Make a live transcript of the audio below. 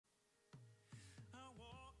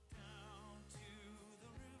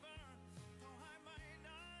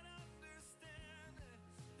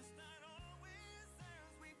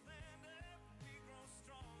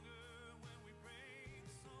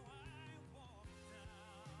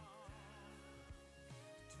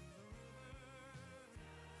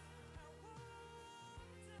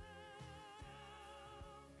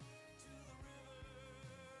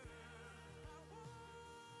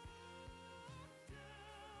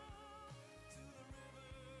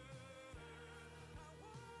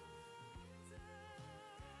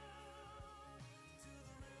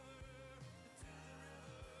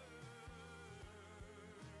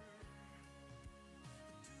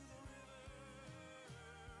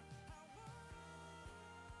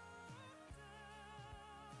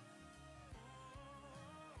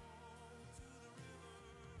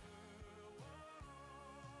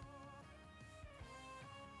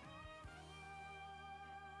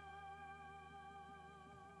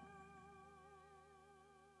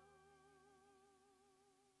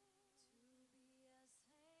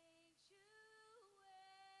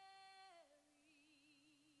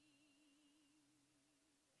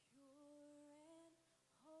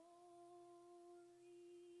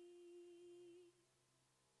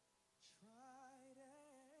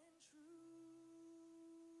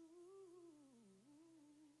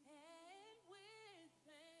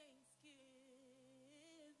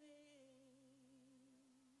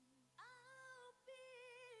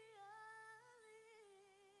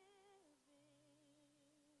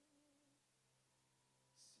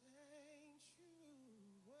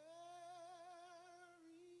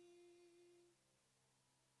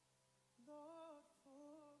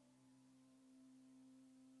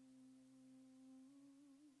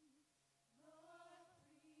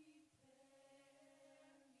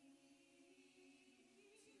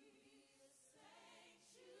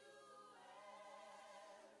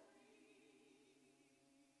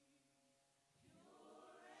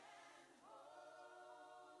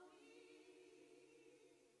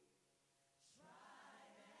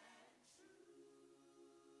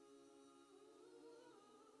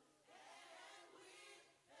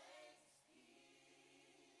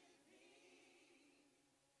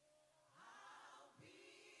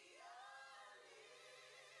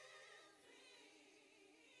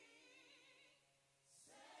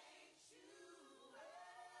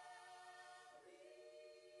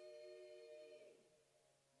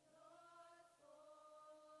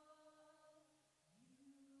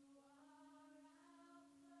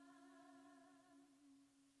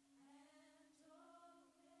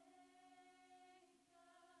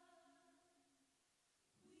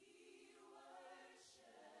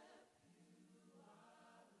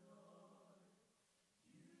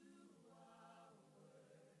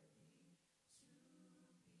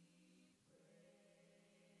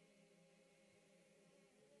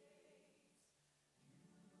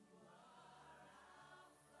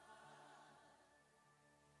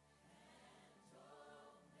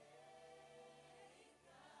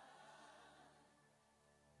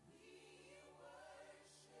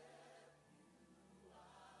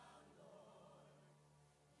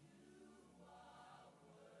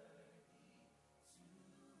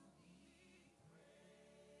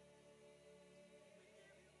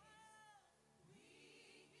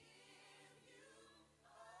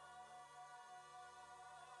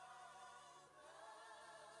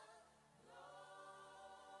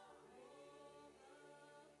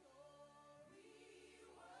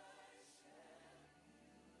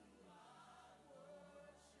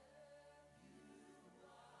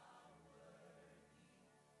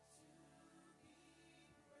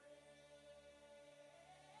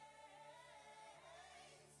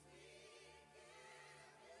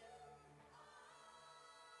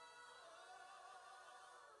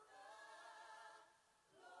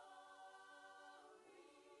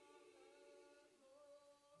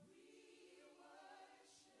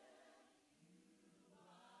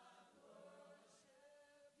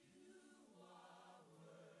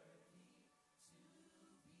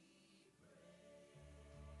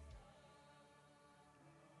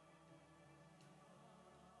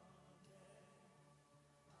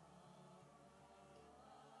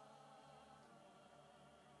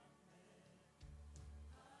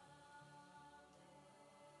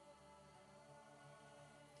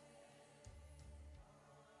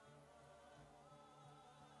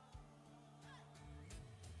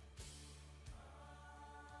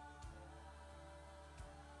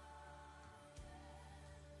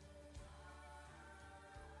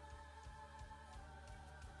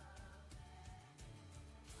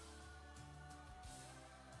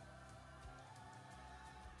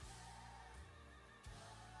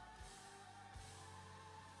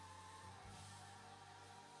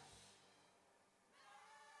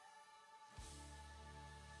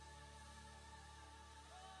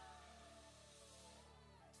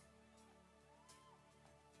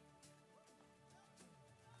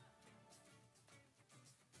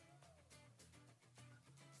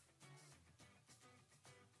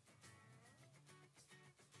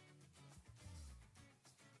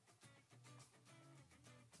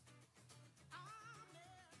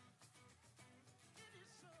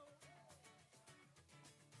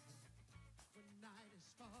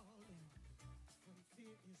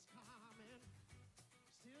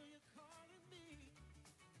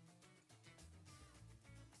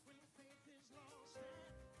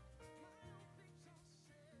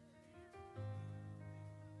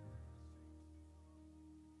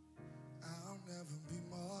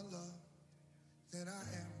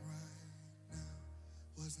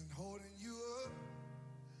wasn't holding you up,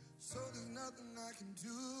 so there's nothing I can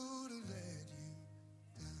do to let you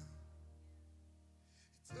down.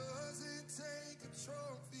 It doesn't take a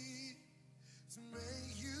trophy to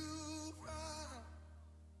make you proud.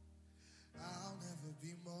 I'll never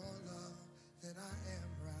be more loved than I am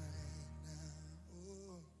right now.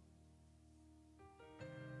 Ooh.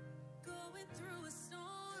 Going through a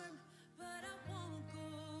storm, but I won't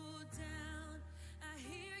go down. I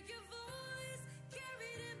hear your voice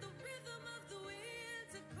carried in the rhythm of the wind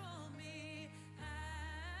to call me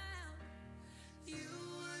out. You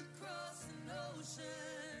would cross an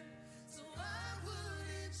ocean so I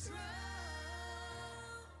wouldn't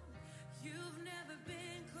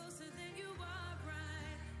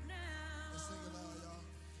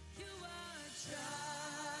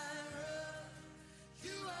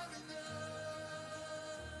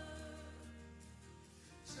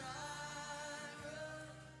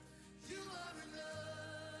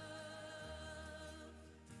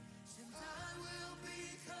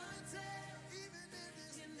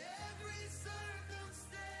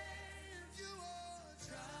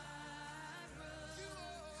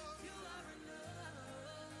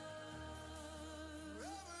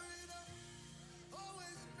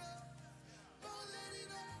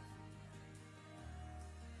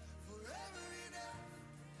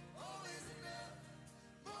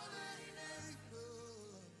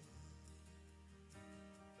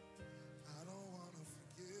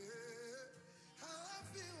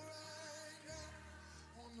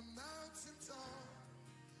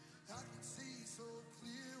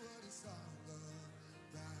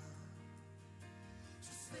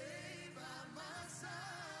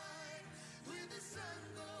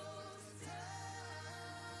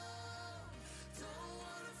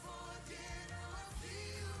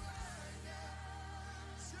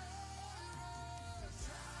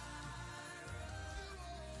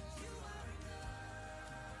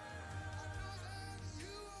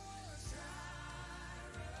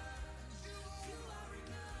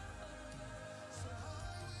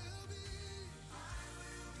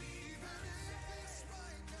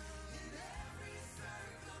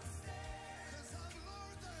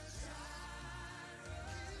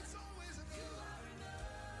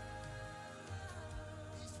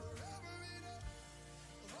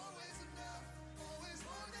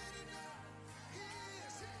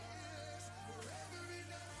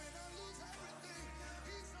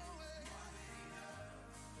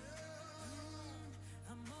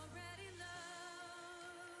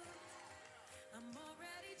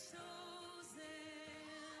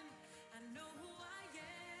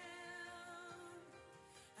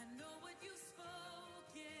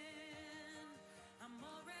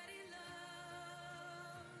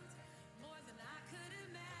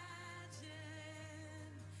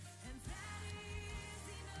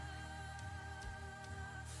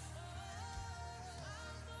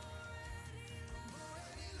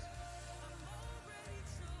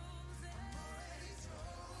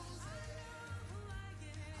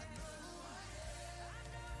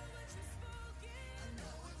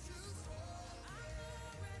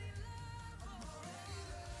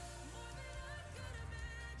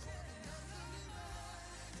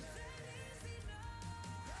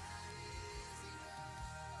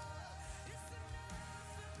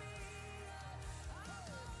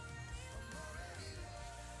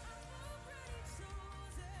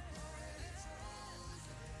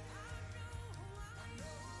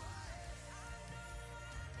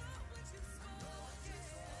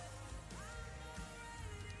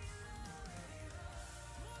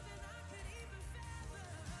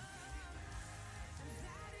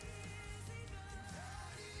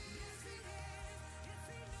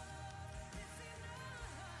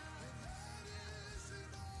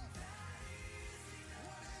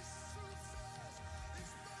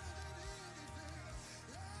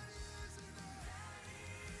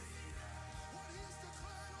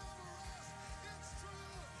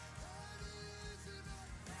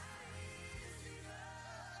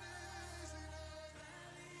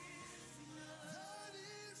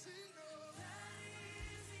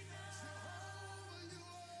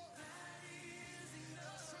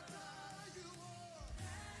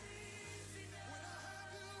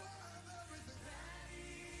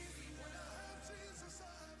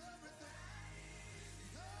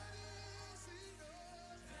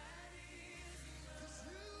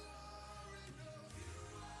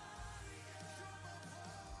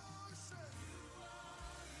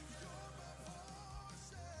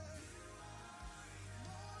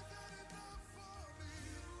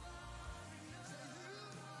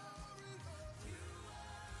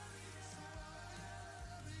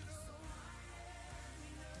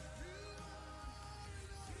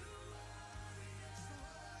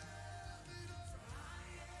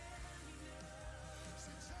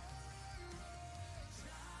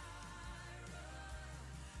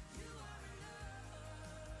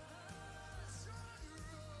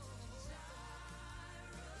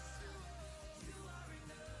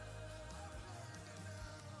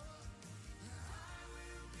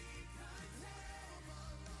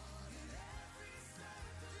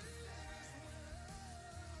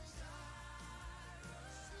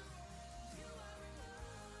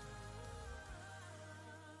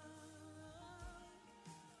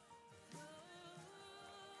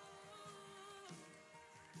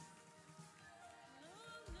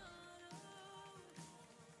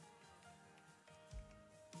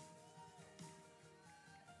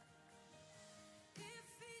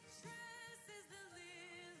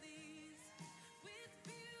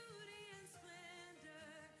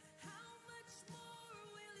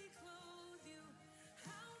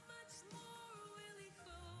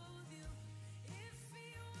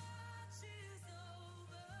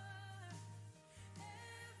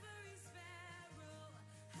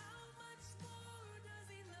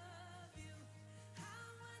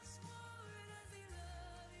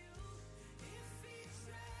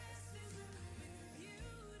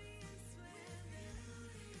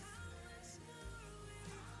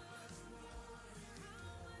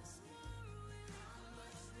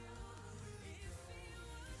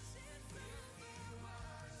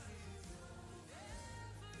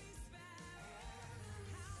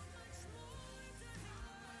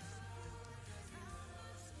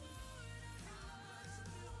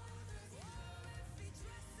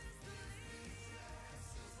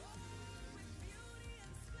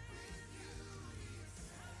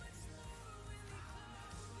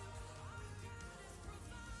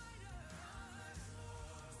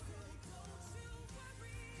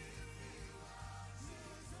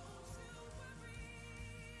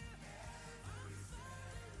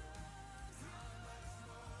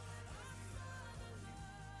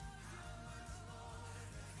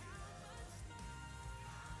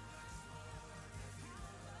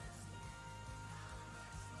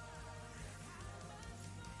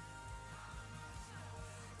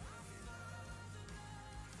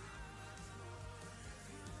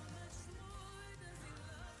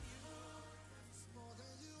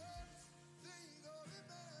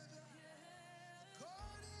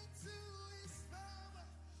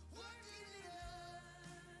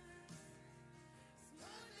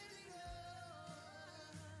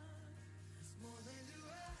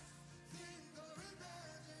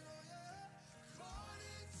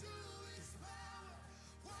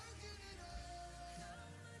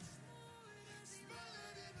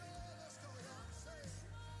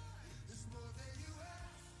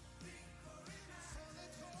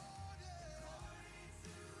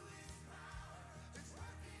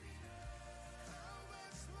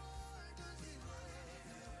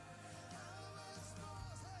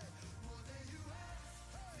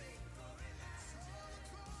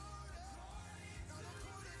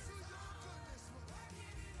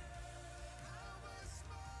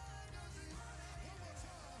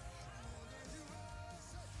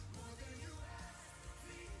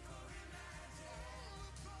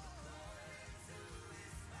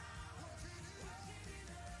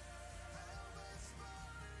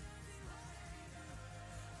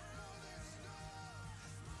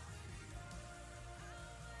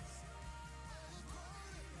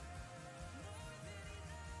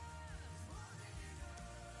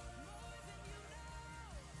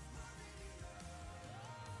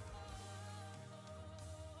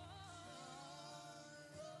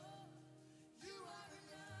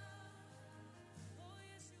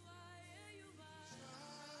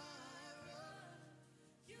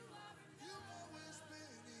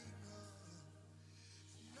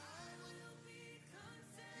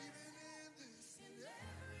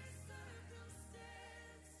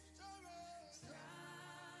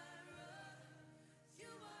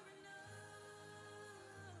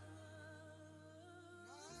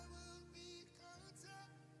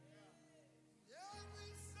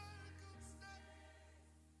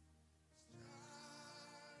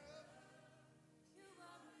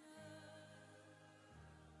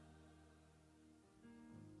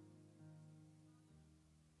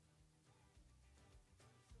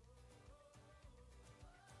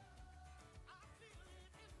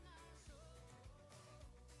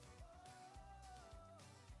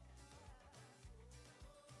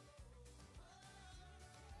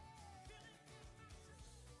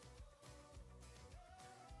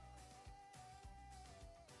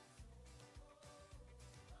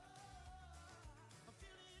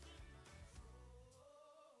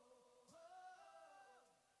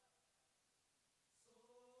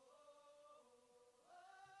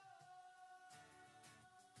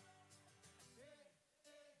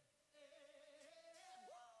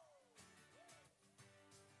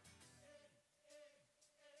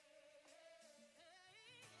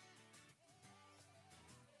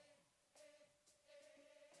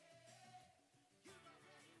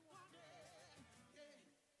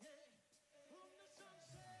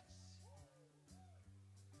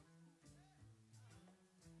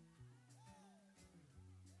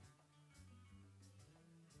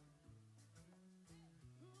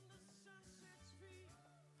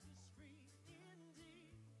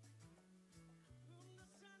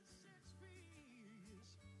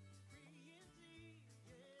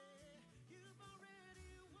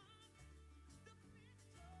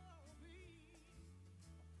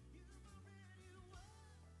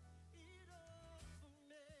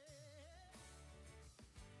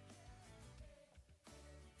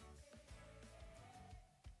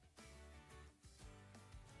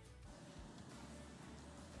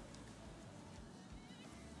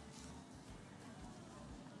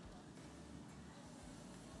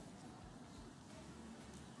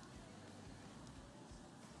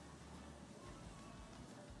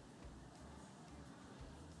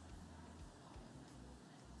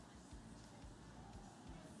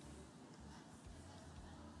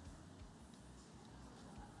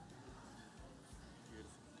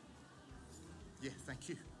Yeah, thank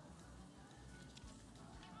you.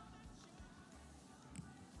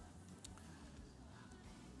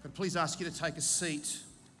 But please ask you to take a seat.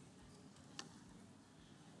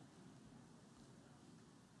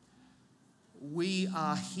 We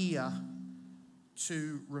are here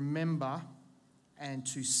to remember and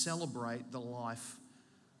to celebrate the life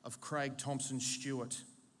of Craig Thompson Stewart.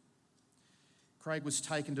 Craig was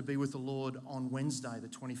taken to be with the Lord on Wednesday, the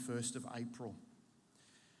 21st of April.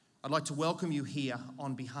 I'd like to welcome you here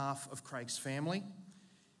on behalf of Craig's family,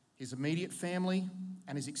 his immediate family,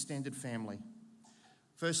 and his extended family.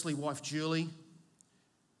 Firstly, wife Julie,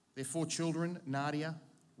 their 4 children, Nadia,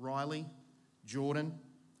 Riley, Jordan,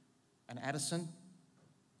 and Addison.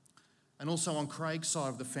 And also on Craig's side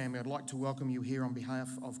of the family, I'd like to welcome you here on behalf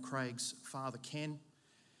of Craig's father, Ken.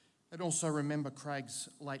 And also remember Craig's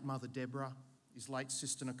late mother, Deborah, his late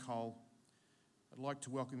sister, Nicole. I'd like to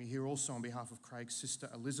welcome you here also on behalf of Craig's sister,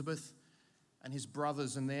 Elizabeth, and his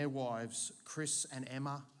brothers and their wives, Chris and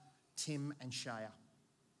Emma, Tim and Shaya.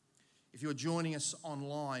 If you're joining us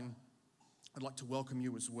online, I'd like to welcome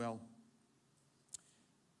you as well.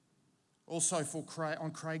 Also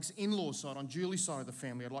on Craig's in-law side, on Julie's side of the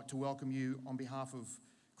family, I'd like to welcome you on behalf of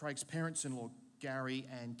Craig's parents-in-law, Gary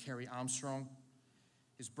and Kerry Armstrong,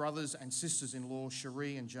 his brothers and sisters-in-law,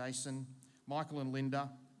 Cherie and Jason, Michael and Linda,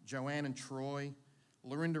 Joanne and Troy,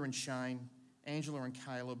 Lorinda and Shane, Angela and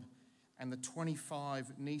Caleb, and the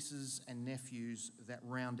 25 nieces and nephews that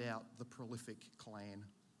round out the prolific clan.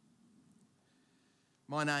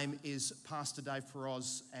 My name is Pastor Dave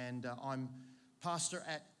Feroz, and I'm pastor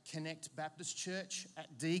at Connect Baptist Church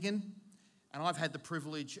at Deagon, and I've had the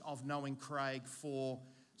privilege of knowing Craig for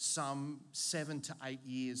some 7 to 8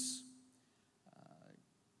 years.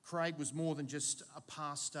 Craig was more than just a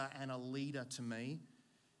pastor and a leader to me.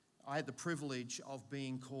 I had the privilege of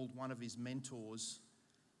being called one of his mentors,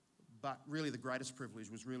 but really the greatest privilege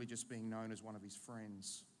was really just being known as one of his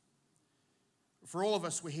friends. For all of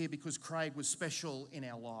us, we're here because Craig was special in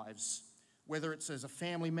our lives, whether it's as a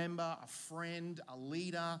family member, a friend, a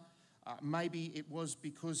leader. Maybe it was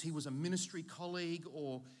because he was a ministry colleague,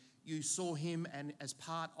 or you saw him and as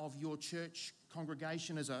part of your church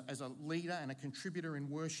congregation as a leader and a contributor in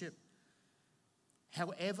worship.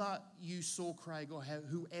 However you saw Craig, or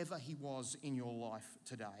whoever he was in your life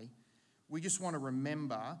today, we just want to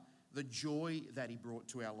remember the joy that he brought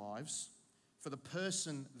to our lives, for the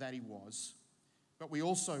person that he was. But we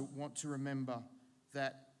also want to remember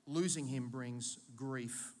that losing him brings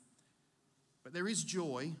grief. But there is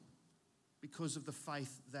joy because of the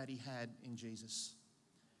faith that he had in Jesus.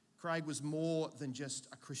 Craig was more than just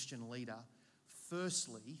a Christian leader.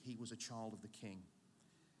 Firstly, he was a child of the King.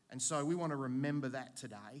 And so we want to remember that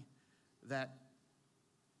today, that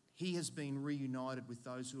he has been reunited with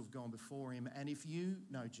those who have gone before him. And if you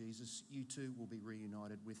know Jesus, you too will be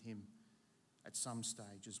reunited with him at some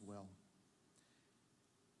stage as well.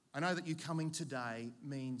 I know that you coming today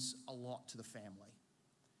means a lot to the family.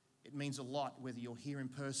 It means a lot whether you're here in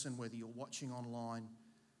person, whether you're watching online,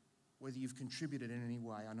 whether you've contributed in any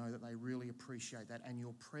way. I know that they really appreciate that, and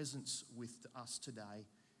your presence with us today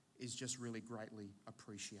is just really greatly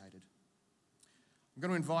appreciated. I'm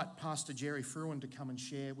going to invite Pastor Jerry Fruin to come and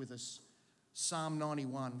share with us Psalm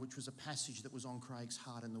 91, which was a passage that was on Craig's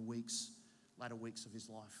heart in the latter weeks of his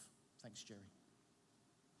life. Thanks, Jerry.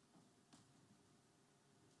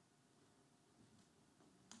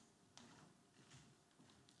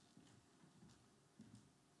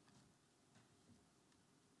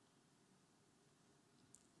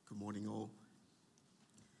 Good morning, all.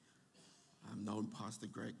 I've known Pastor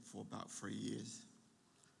Greg for about 3 years,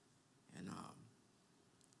 and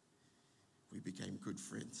we became good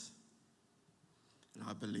friends. And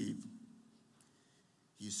I believe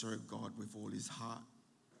he served God with all his heart,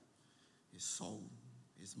 his soul,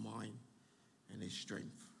 his mind, and his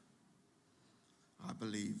strength. I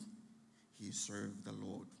believe he served the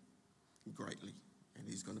Lord greatly, and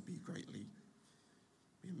he's going to be greatly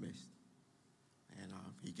missed. And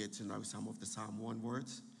he gets to know some of the Psalm 1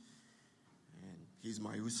 words. And he's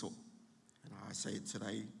my uso. And I say it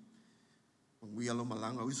today. When we alone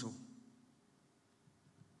malanga uso.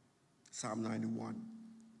 Psalm 91.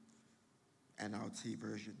 NLT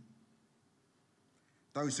version.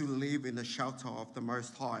 Those who live in the shelter of the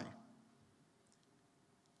Most High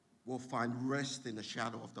will find rest in the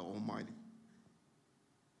shadow of the Almighty.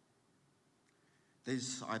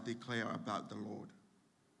 This I declare about the Lord.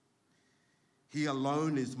 He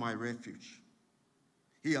alone is my refuge.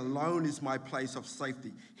 He alone is my place of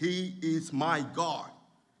safety. He is my God,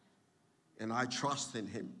 and I trust in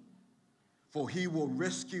him. For he will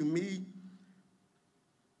rescue me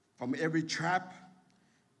from every trap.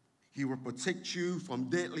 He will protect you from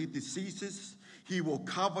deadly diseases. He will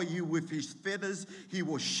cover you with his feathers. He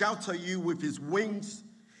will shelter you with his wings.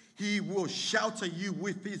 He will shelter you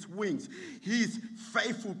with his wings. His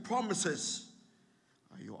faithful promises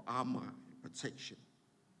are your armor and protection.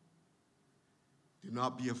 Do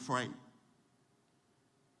not be afraid of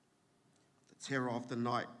the terror of the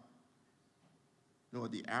night, nor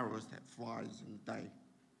the arrows that flies in the day.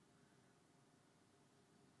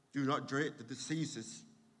 Do not dread the diseases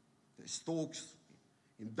that stalks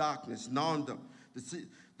in darkness, nor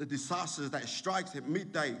the disasters that strikes at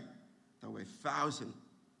midday, though 1,000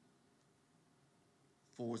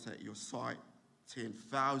 falls at your side,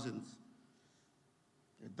 10,000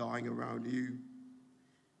 are dying around you.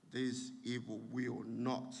 This evil will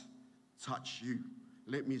not touch you.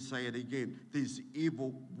 Let me say it again. This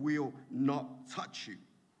evil will not touch you.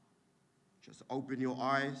 Just open your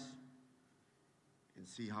eyes and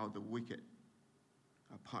see how the wicked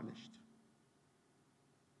are punished.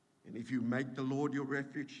 And if you make the Lord your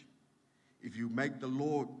refuge, if you make the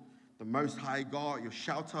Lord the Most High God your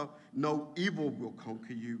shelter, no evil will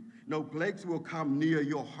conquer you. No plagues will come near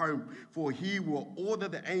your home, for he will order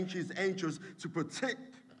the angels to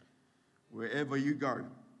protect wherever you go.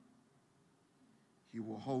 He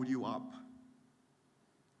will hold you up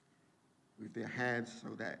with their hands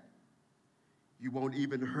so that you won't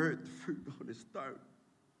even hurt the fruit on the stone.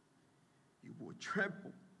 You will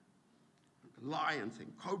trample the lions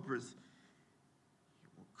and cobras. You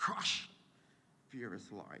will crush fierce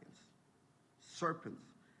lions, serpents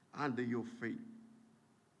under your feet.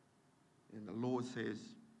 And the Lord says,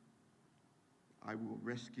 I will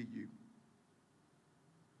rescue you.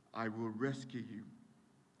 I will rescue you.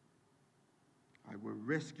 I will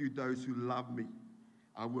rescue those who love me.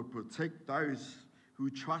 I will protect those who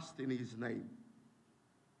trust in his name.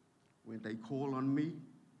 When they call on me,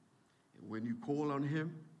 and when you call on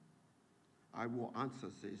him, I will answer,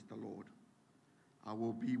 says the Lord. I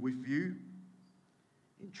will be with you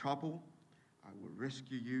in trouble. I will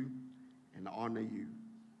rescue you and honor you.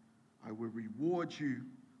 I will reward you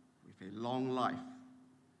with a long life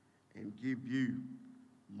and give you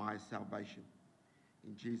my salvation.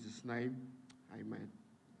 In Jesus' name, amen.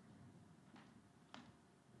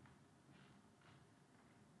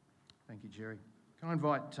 Thank you, Jerry. Can I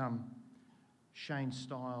invite Shane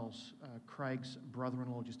Stiles, Craig's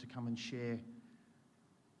brother-in-law, just to come and share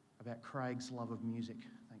about Craig's love of music.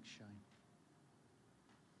 Thanks, Shane.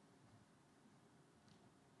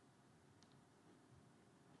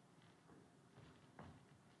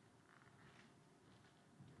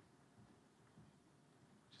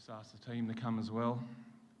 Just ask the team to come as well.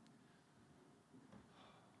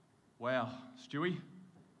 Wow, Stewie,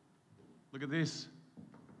 look at this.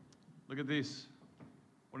 Look at this.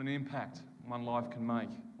 What an impact one life can make.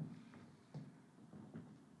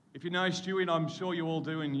 If you know Stewie, and I'm sure you all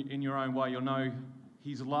do in your own way, you'll know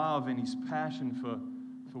his love and his passion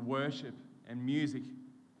for worship and music.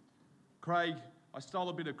 Craig, I stole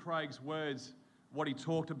a bit of Craig's words, what he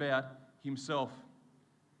talked about himself.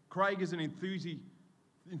 Craig is an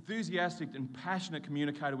enthusiastic and passionate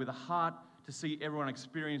communicator with a heart to see everyone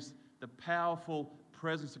experience the powerful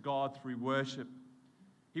presence of God through worship.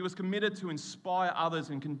 He was committed to inspire others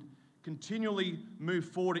and continually move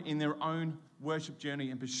forward in their own worship journey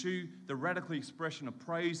and pursue the radical expression of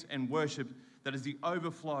praise and worship that is the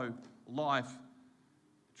overflow life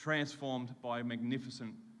transformed by a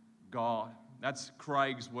magnificent God. That's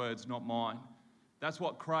Craig's words, not mine. That's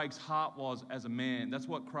what Craig's heart was as a man. That's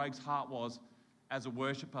what Craig's heart was as a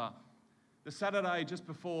worshipper. The Saturday just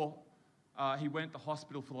before he went to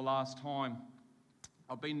hospital for the last time,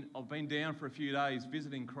 I've been down for a few days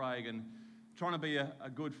visiting Craig and trying to be a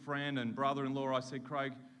good friend and brother-in-law. I said,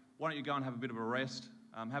 Craig, why don't you go and have a bit of a rest,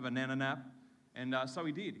 have a nana nap? And so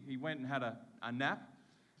he did. He went and had a nap.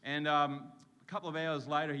 And a couple of hours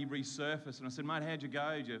later, he resurfaced. And I said, mate, how'd you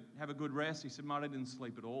go? Did you have a good rest? He said, mate, I didn't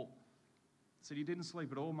sleep at all. I said, you didn't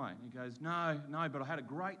sleep at all, mate? And he goes, no, but I had a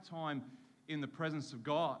great time in the presence of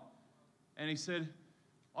God. And he said,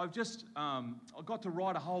 I got to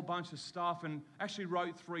write a whole bunch of stuff and actually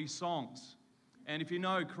wrote 3 songs. And if you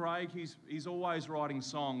know Craig, he's always writing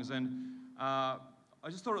songs. And I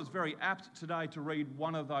just thought it was very apt today to read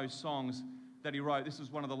one of those songs that he wrote. This was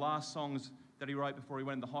one of the last songs that he wrote before he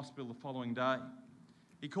went into hospital the following day.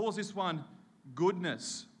 He calls this one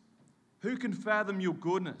Goodness. Who can fathom your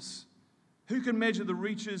goodness? Who can measure the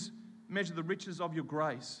riches of your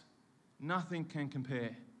grace? Nothing can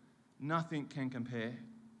compare. Nothing can compare.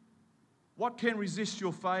 What can resist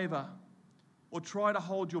your favor or try to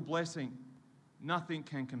hold your blessing? Nothing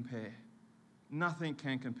can compare. Nothing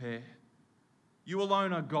can compare. You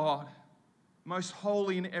alone are God. most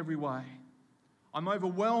holy in every way. I'm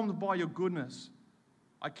overwhelmed by your goodness.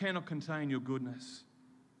 I cannot contain your goodness.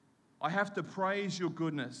 I have to praise your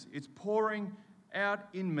goodness. It's pouring out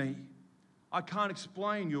in me. I can't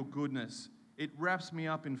explain your goodness. It wraps me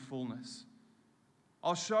up in fullness.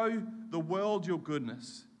 I'll show the world your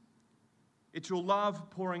goodness. It's your love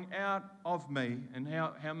pouring out of me. And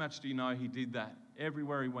how much do you know he did that?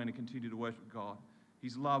 Everywhere he went, he continued to worship God.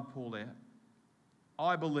 His love poured out.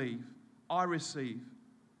 I believe, I receive,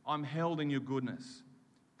 I'm held in your goodness.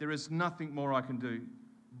 There is nothing more I can do.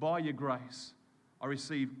 By your grace, I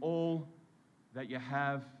receive all that you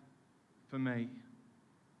have for me.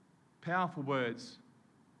 Powerful words,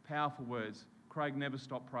 powerful words. Craig never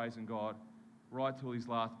stopped praising God right till his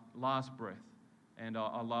last breath. And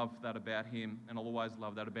I love that about him, and I'll always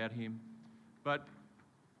love that about him. But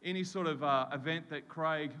any sort of event that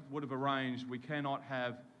Craig would have arranged, we cannot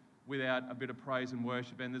have without a bit of praise and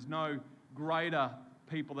worship. And there's no greater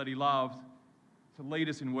people that he loved to lead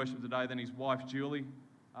us in worship today than his wife, Julie,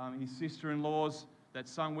 his sister-in-laws that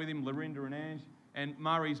sung with him, Lorinda and Ange. And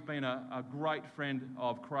Murray's been a great friend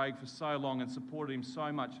of Craig for so long and supported him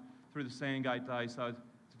so much through the Sandgate days. So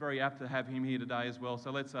it's very apt to have him here today as well.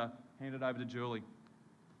 So let's hand it over to Julie.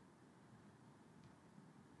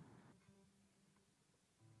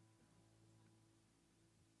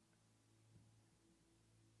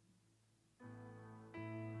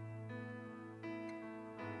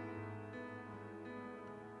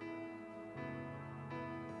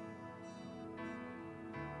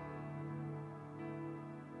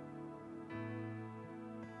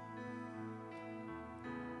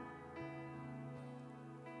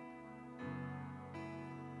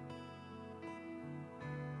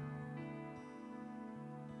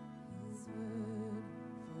 His word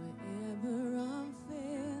forever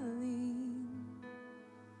unfailing,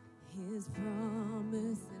 His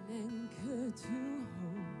promise an anchor to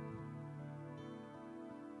hope.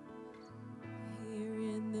 Here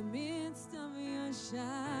in the midst of your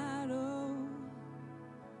shadow,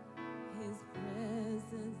 His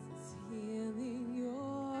presence is healing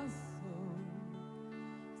your soul.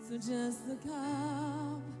 So just look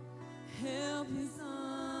up, help is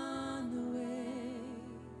on the way.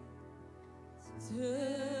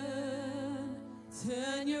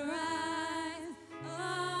 Turn your eyes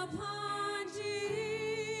upon Jesus.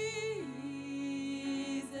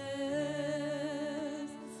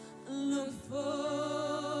 Look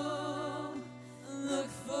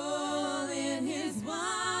full in His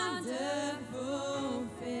wonderful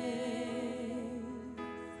face,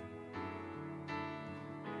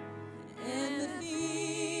 and the things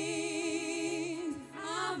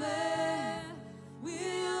of earth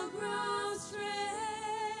will grow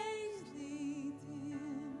strangely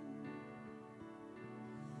dim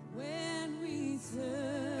when we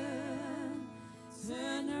turn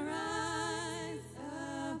our eyes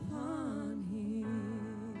upon Him.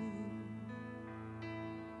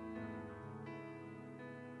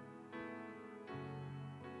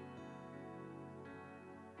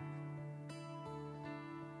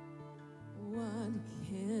 What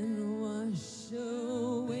can wash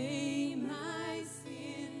away my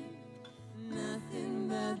sin? Nothing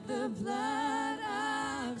but the blood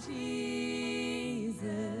of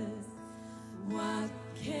Jesus. What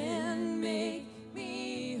can make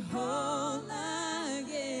me whole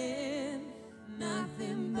again?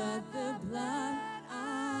 Nothing but the blood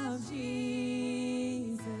of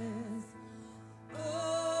Jesus.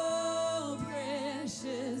 Oh,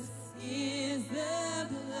 precious is the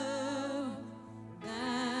blood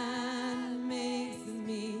that makes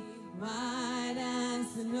me white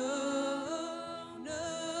as snow.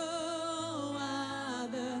 No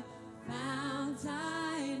other fount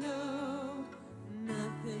I know,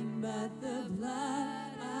 nothing but the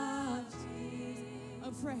blood of Jesus.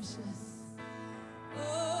 Oh, precious.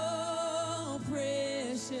 Oh,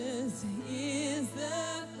 precious is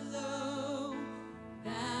the flow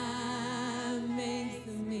that makes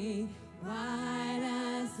me white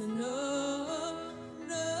as snow.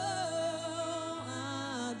 No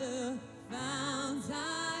other fount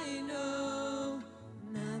I know,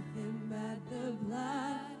 nothing but the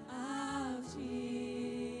blood of Jesus.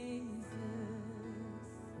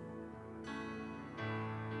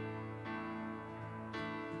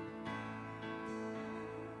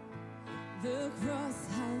 The cross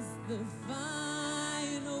has the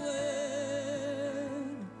final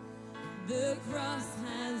word. The cross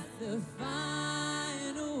has the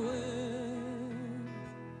final word.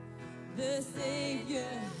 The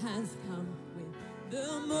Savior has come with the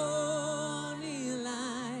morning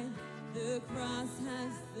light. The cross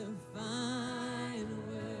has the final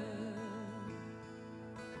word.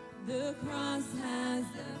 The cross has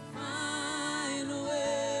the final word.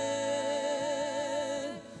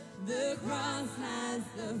 The cross has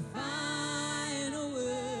the final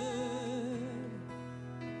word.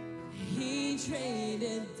 He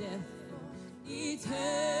traded death for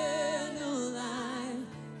eternal life.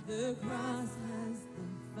 The cross has the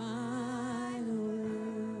final word.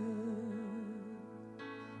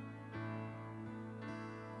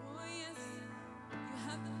 Oh yes, you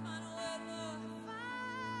have the final word, Lord. The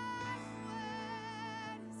final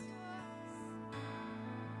word is yours.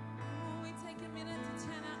 Oh, we take a minute to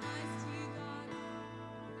turn our eyes to you, God.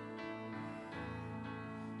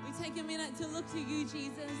 We take a minute to look to you,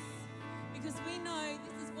 Jesus, because we know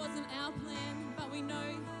this wasn't our plan, but we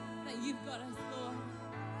know that you've got us, Lord.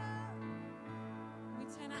 We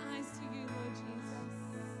turn our eyes to you, Lord Jesus.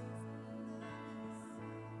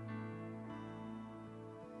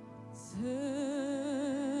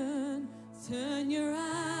 Turn your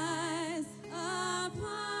eyes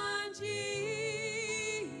upon Jesus.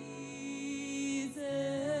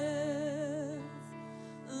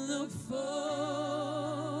 Look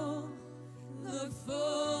full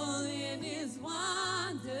in his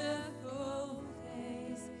wonderful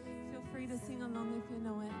face. Feel free to sing along if you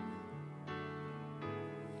know it.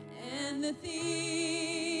 And the things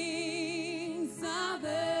of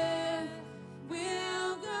earth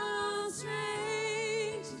will grow strangely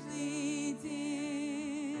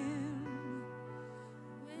dim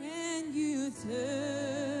when you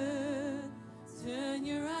turn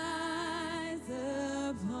your eyes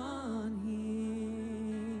upon him.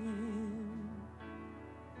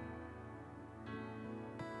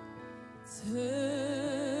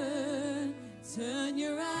 Turn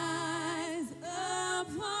your eyes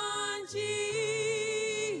upon Jesus.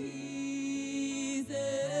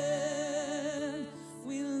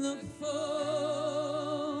 We look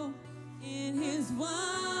full in his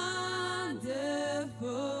wonderful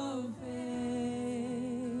face.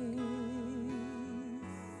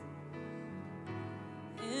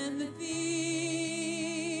 And the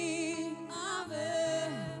thing of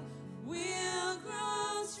earth will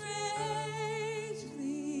grow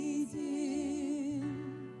strangely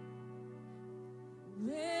dim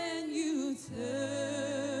when you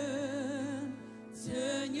turn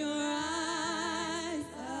your eyes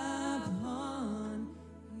upon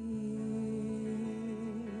him.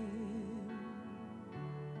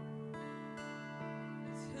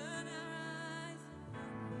 Turn our eyes upon him.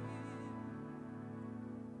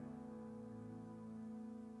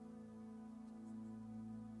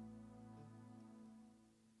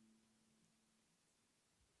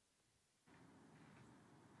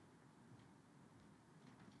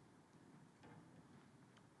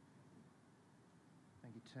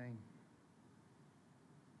 Thank you, team.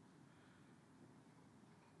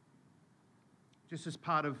 Just as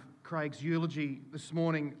part of Craig's eulogy this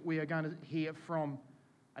morning, we are going to hear from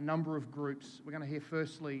a number of groups. We're going to hear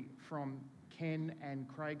firstly from Ken and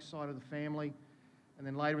Craig's side of the family, and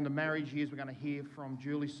then later in the marriage years, we're going to hear from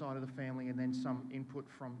Julie's side of the family, and then some input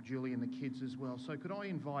from Julie and the kids as well. So could I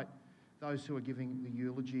invite those who are giving the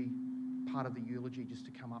eulogy, part of the eulogy, just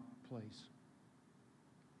to come up, please?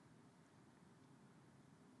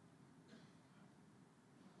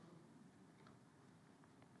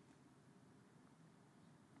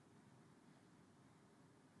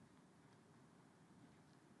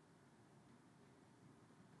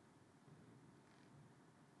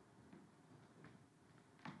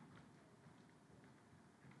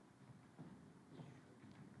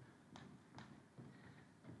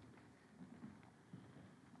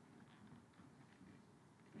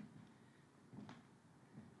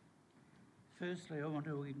 Firstly, I want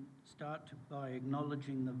to start by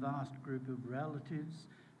acknowledging the vast group of relatives,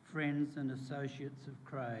 friends and associates of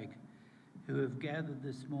Craig who have gathered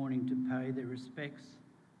this morning to pay their respects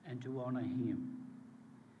and to honour him.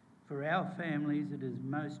 For our families, it is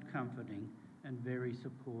most comforting and very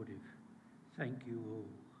supportive. Thank you all.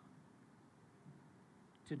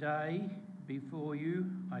 Today, before you,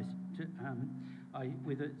 I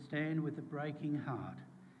stand with a breaking heart.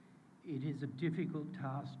 It is a difficult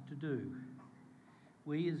task to do.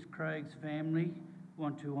 We as Craig's family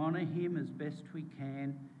want to honour him as best we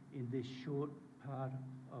can in this short part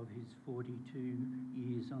of his 42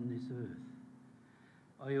 years on this earth.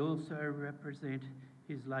 I also represent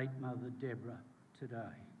his late mother Deborah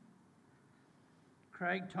today.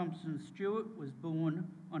 Craig Thompson Stewart was born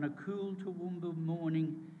on a cool Toowoomba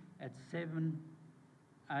morning at 7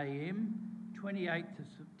 a.m, 28th of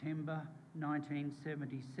September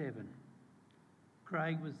 1977.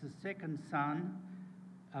 Craig was the second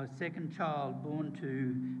child born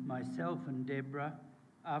to myself and Deborah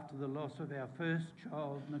after the loss of our first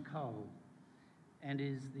child, Nicole, and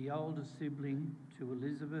is the older sibling to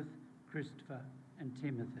Elizabeth, Christopher and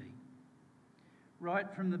Timothy. Right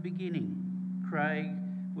from the beginning, Craig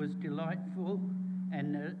was delightful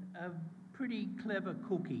and a pretty clever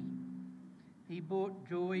cookie. He brought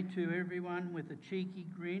joy to everyone with a cheeky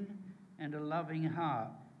grin and a loving heart.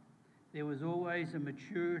 There was always a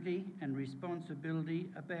maturity and responsibility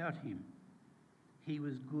about him. He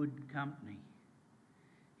was good company.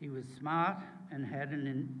 He was smart and had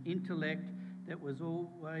an intellect that was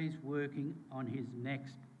always working on his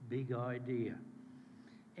next big idea.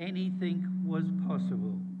 Anything was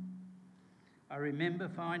possible. I remember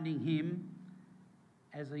finding him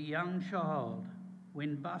as a young child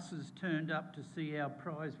when buses turned up to see our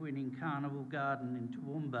prize-winning carnival garden in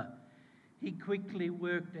Toowoomba. He quickly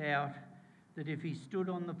worked out that if he stood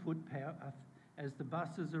on the footpath as the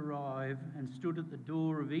buses arrive and stood at the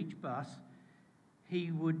door of each bus, he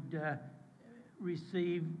would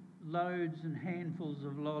receive loads and handfuls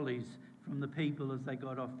of lollies from the people as they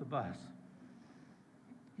got off the bus.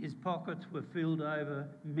 His pockets were filled over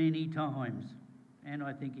many times, and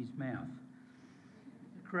I think his mouth.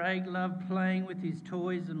 Craig loved playing with his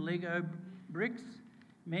toys and Lego bricks.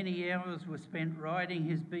 Many hours were spent riding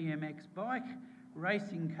his BMX bike,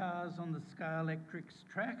 racing cars on the Scalextrics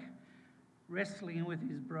track, wrestling with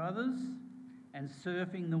his brothers, and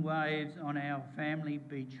surfing the waves on our family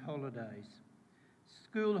beach holidays.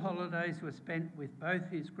 School holidays were spent with both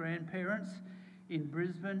his grandparents in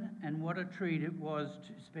Brisbane, and what a treat it was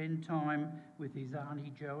to spend time with his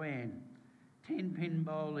Auntie Joanne, 10-pin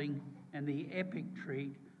bowling, and the epic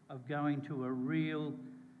treat of going to a real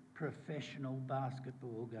professional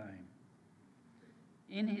basketball game.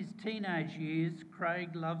 In his teenage years, Craig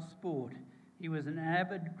loved sport. He was an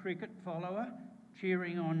avid cricket follower,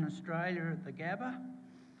 cheering on Australia at the Gabba,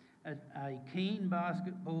 a keen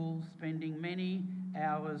basketball, spending many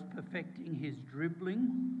hours perfecting his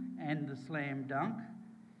dribbling and the slam dunk.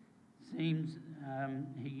 Seems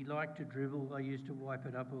he liked to dribble. I used to wipe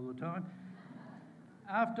it up all the time.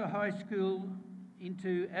 After high school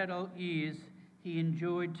into adult years, he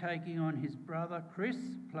enjoyed taking on his brother Chris,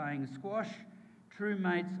 playing squash, true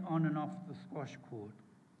mates on and off the squash court.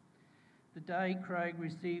 The day Craig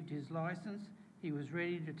received his licence, he was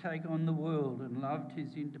ready to take on the world and loved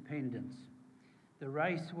his independence. The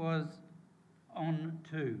race was on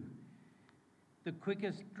too. The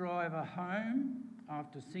quickest driver home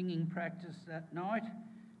after singing practice that night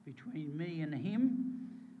between me and him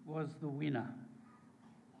was the winner,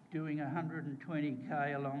 doing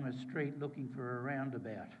 120k along a street looking for a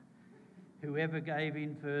roundabout. Whoever gave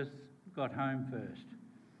in first got home first.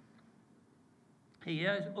 He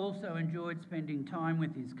also enjoyed spending time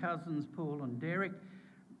with his cousins Paul and Derek,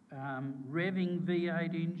 revving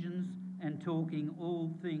V8 engines and talking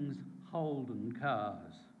all things Holden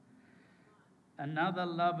cars. Another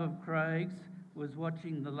love of Craig's was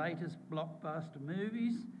watching the latest blockbuster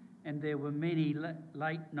movies, and there were many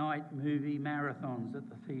late-night movie marathons at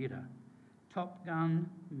the theatre. Top Gun,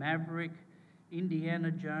 Maverick,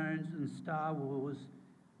 Indiana Jones and Star Wars,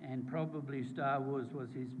 and probably Star Wars was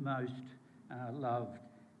his most loved,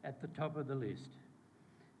 at the top of the list.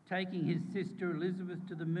 Taking his sister Elizabeth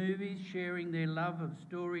to the movies, sharing their love of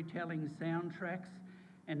storytelling soundtracks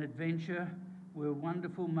and adventure were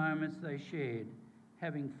wonderful moments they shared.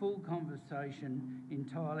 Having full conversation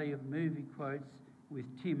entirely of movie quotes with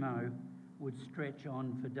Timo would stretch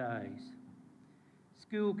on for days.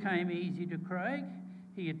 School came easy to Craig.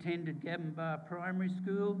 He attended Gabonbar Primary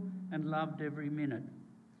School and loved every minute.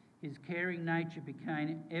 His caring nature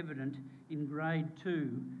became evident in grade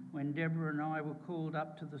 2 when Deborah and I were called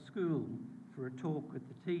up to the school for a talk with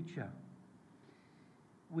the teacher.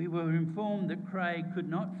 We were informed that Craig could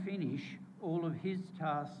not finish all of his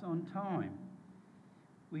tasks on time.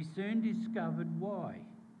 We soon discovered why.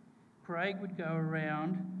 Craig would go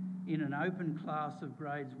around in an open class of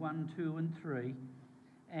grades 1, 2 and 3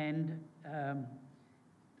 and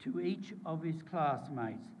to each of his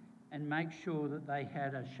classmates and make sure that they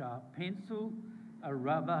had a sharp pencil, a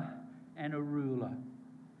rubber and a ruler.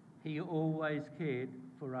 He always cared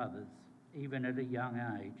for others, even at a young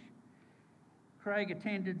age. Craig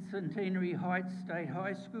attended Centenary Heights State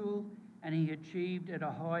High School and he achieved at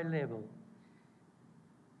a high level.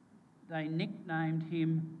 They nicknamed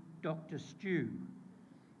him Dr. Stew.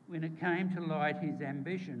 When it came to light, his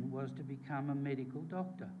ambition was to become a medical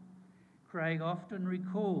doctor. Craig often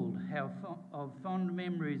recalled of fond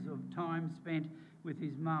memories of time spent with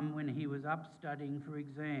his mum when he was up studying for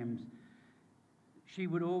exams. She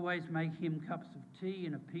would always make him cups of tea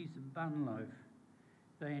and a piece of bun loaf.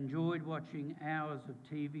 They enjoyed watching hours of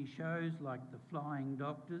TV shows like The Flying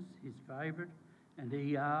Doctors, his favourite, and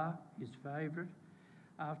ER, his favourite.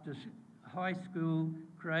 After high school,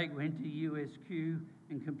 Craig went to USQ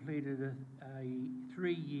and completed a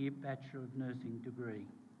 3-year Bachelor of Nursing degree.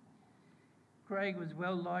 Craig was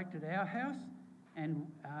well liked at our house, and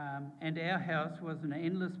our house was an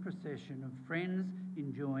endless procession of friends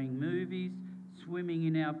enjoying movies, swimming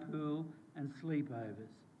in our pool, and sleepovers.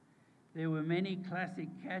 There were many classic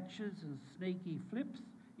catches and sneaky flips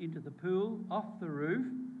into the pool, off the roof.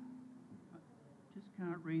 Just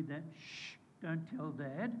can't read that. Shh, don't tell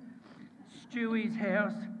Dad. Stewie's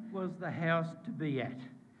house was the house to be at.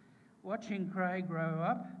 Watching Craig grow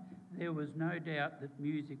up, there was no doubt that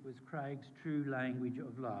music was Craig's true language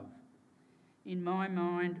of love. In my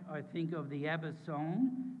mind, I think of the ABBA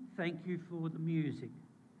song, Thank You for the Music,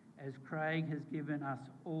 as Craig has given us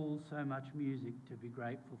all so much music to be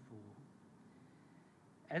grateful for.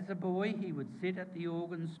 As a boy, he would sit at the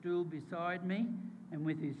organ stool beside me and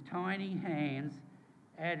with his tiny hands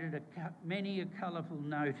added many a colourful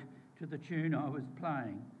note to the tune I was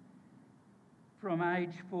playing. From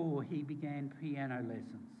age 4, he began piano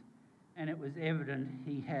lessons, and it was evident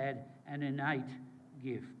he had an innate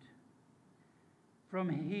gift. From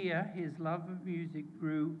here, his love of music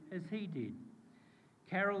grew as he did.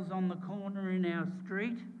 Carols on the Corner in our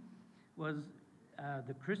street was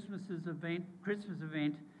the Christmas event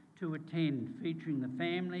to attend, featuring the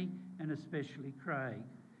family and especially Craig,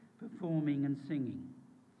 performing and singing.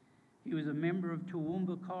 He was a member of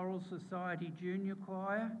Toowoomba Choral Society Junior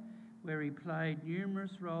Choir, where he played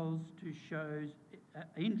numerous roles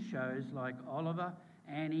in shows like Oliver,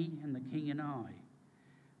 Annie and The King and I.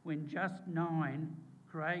 When just 9,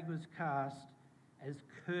 Craig was cast as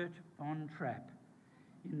Kurt Von Trapp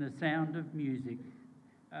in The Sound of Music,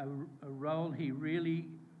 a role he really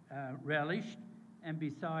relished, and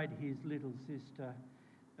beside his little sister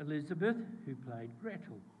Elizabeth, who played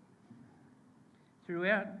Gretel.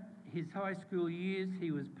 Throughout his high school years,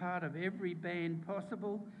 he was part of every band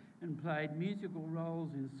possible and played musical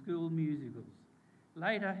roles in school musicals.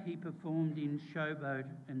 Later, he performed in Showboat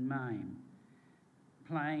and Mame.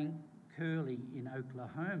 Playing Curly in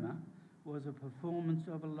Oklahoma was a performance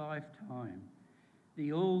of a lifetime.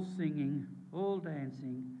 The all-singing,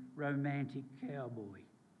 all-dancing, romantic cowboy.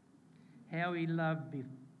 How he loved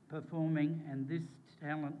performing, and this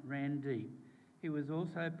talent ran deep. He was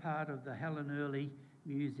also part of the Helen Early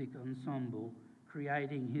Music Ensemble,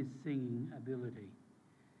 creating his singing ability.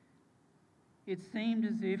 It seemed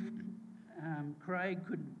as if Craig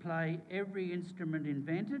could play every instrument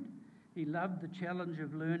invented. He loved the challenge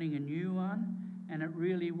of learning a new one, and it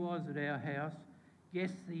really was at our house.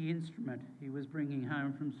 Guess the instrument he was bringing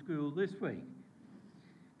home from school this week.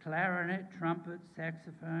 Clarinet, trumpet,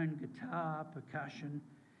 saxophone, guitar, percussion,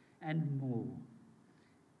 and more.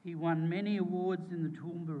 He won many awards in the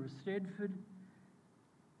Toowoomba of Stedford.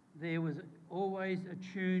 There was always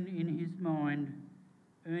a tune in his mind,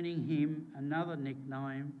 earning him another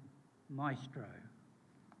nickname, Maestro.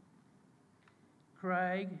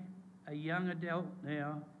 Craig, a young adult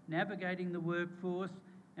now, navigating the workforce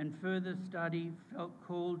and further study, felt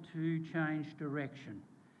called to change direction.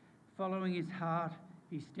 Following his heart,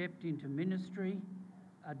 he stepped into ministry,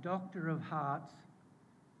 a doctor of hearts,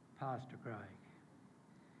 Pastor Craig.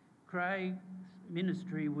 Craig's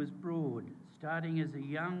ministry was broad, starting as a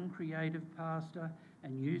young creative pastor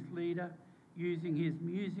and youth leader, using his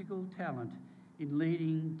musical talent in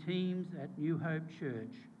leading teams at New Hope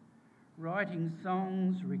Church. Writing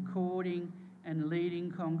songs, recording and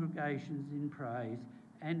leading congregations in praise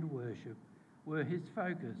and worship were his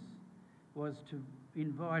focus, was to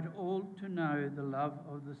invite all to know the love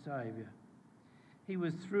of the Saviour. He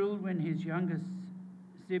was thrilled when his youngest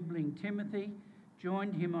sibling Timothy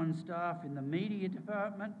joined him on staff in the media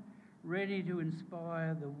department, ready to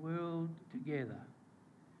inspire the world together.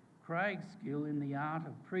 Craig's skill in the art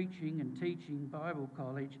of preaching and teaching Bible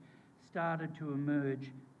college started to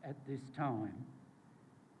emerge at this time.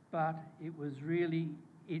 But it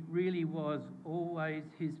really was always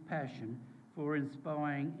his passion for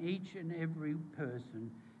inspiring each and every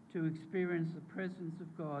person to experience the presence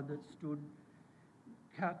of God that stood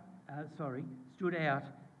out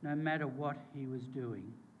no matter what he was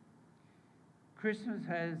doing. Christmas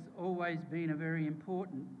has always been very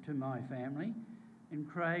important to my family, and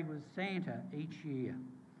Craig was Santa each year,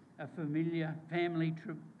 a familiar family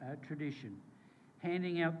tradition,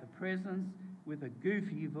 handing out the presents with a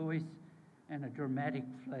goofy voice and a dramatic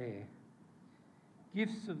flair.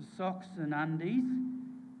 Gifts of socks and undies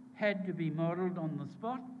had to be modelled on the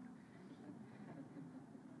spot.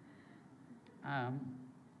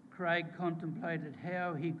 Craig contemplated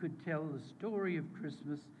how he could tell the story of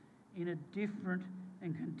Christmas in a different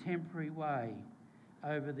and contemporary way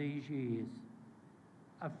over these years.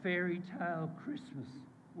 A fairy tale Christmas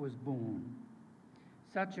was born.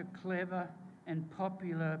 Such a clever and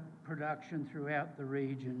popular production throughout the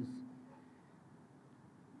regions.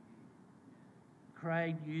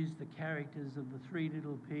 Craig used the characters of the Three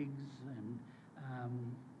Little Pigs and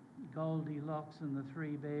Goldilocks and the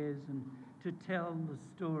Three Bears and to tell the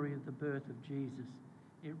story of the birth of Jesus.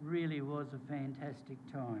 It really was a fantastic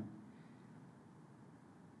time.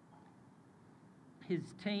 His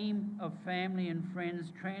team of family and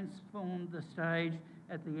friends transformed the stage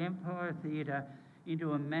at the Empire Theatre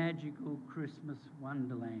into a magical Christmas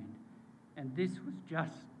wonderland. And this was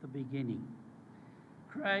just the beginning.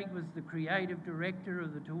 Craig was the creative director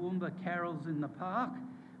of the Toowoomba Carols in the Park,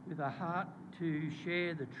 with a heart to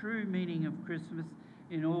share the true meaning of Christmas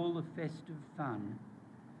in all the festive fun.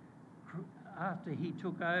 After he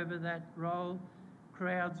took over that role,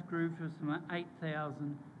 crowds grew from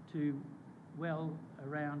 8,000 to well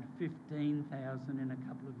around 15,000 in a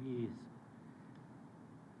couple of years.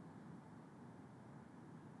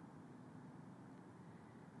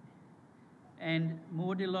 And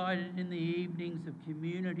more delighted in the evenings of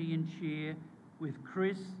community and cheer with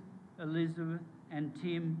Chris, Elizabeth and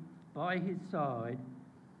Tim by his side,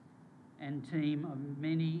 and team of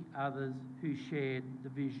many others who shared the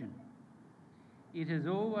vision. It has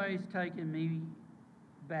always taken me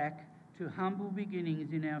back to humble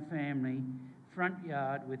beginnings in our family front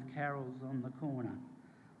yard with carols on the corner.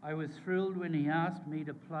 I was thrilled when he asked me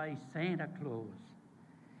to play Santa Claus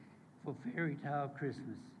for Fairy Tale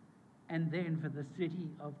Christmas, and then for the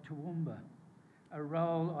city of Toowoomba, a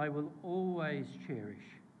role I will always cherish.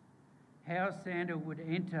 How Santa would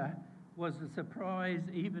enter was a surprise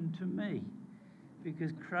even to me,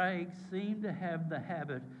 because Craig seemed to have the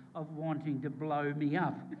habit of wanting to blow me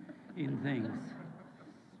up in things.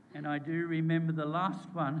 And I do remember the last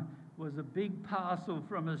one was a big parcel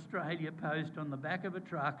from Australia Post on the back of a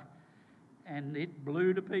truck, and it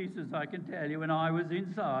blew to pieces, I can tell you, and I was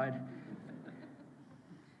inside.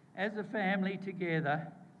 As a family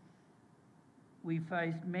together, we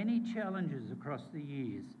faced many challenges across the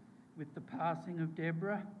years. With the passing of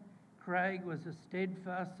Deborah, Craig was a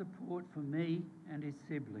steadfast support for me and his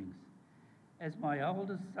siblings. As my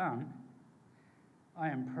oldest son, I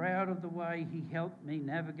am proud of the way he helped me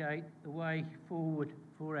navigate the way forward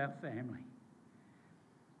for our family.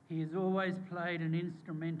 He has always played an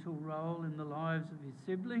instrumental role in the lives of his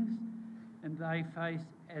siblings, and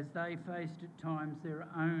as they faced at times their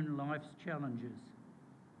own life's challenges,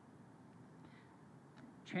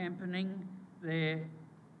 championing them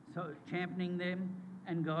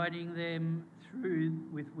and guiding them through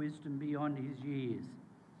with wisdom beyond his years.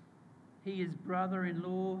 He is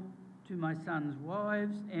brother-in-law to my son's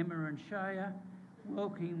wives, Emma and Shaya,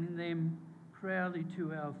 welcoming them proudly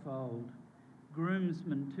to our fold,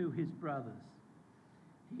 groomsman to his brothers.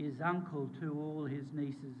 He is uncle to all his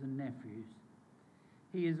nieces and nephews.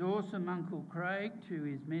 He is awesome Uncle Craig to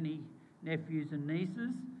his many nephews and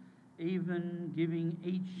nieces, even giving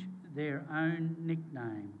each their own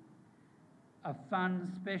nickname. A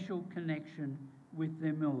fun, special connection with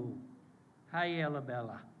them all. Hey,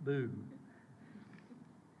 Ellabella, boo.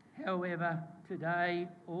 However, today,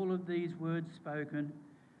 all of these words spoken,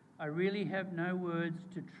 I really have no words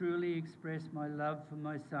to truly express my love for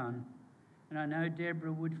my son, and I know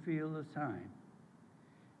Deborah would feel the same.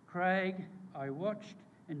 Craig, I watched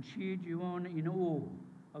and cheered you on in awe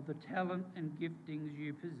of the talent and giftings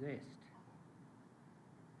you possessed.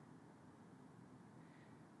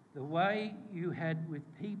 The way you had with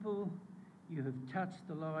people, you have touched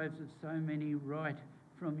the lives of so many right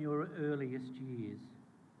from your earliest years.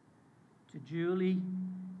 To Julie,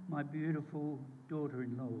 my beautiful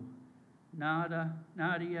daughter-in-law,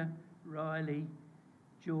 Nadia, Riley,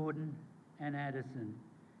 Jordan and Addison,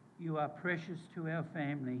 you are precious to our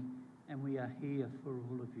family, and we are here for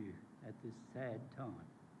all of you at this sad time.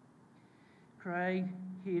 Craig,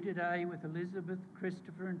 here today with Elizabeth,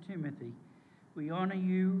 Christopher and Timothy, we honour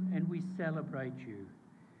you and we celebrate you.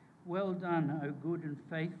 Well done, O good and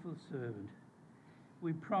faithful servant.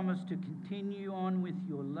 We promise to continue on with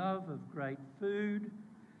your love of great food,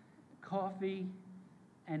 coffee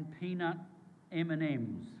and peanut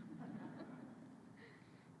M&Ms.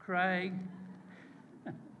 Craig,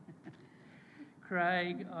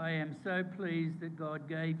 I am so pleased that God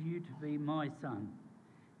gave you to be my son.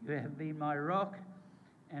 You have been my rock,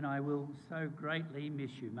 and I will so greatly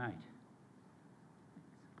miss you, mate.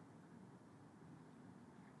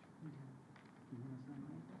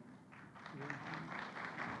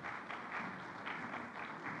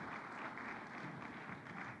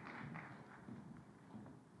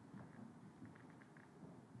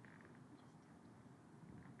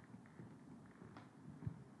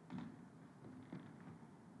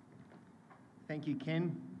 Thank you,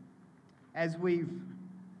 Ken. As we've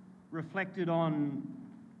reflected on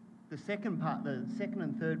the second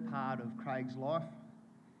and third part of Craig's life,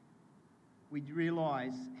 we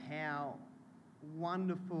realise how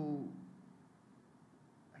wonderful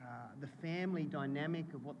the family dynamic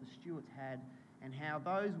of what the Stewarts had, and how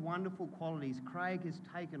those wonderful qualities Craig has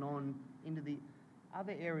taken on into the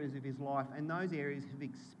other areas of his life, and those areas have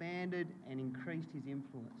expanded and increased his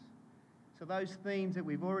influence. So those themes that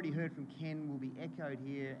we've already heard from Ken will be echoed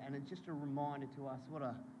here, and it's just a reminder to us what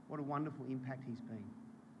a wonderful impact he's been.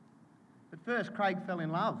 But first, Craig fell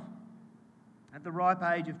in love. At the ripe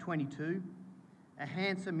age of 22, a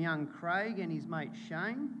handsome young Craig and his mate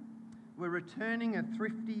Shane were returning a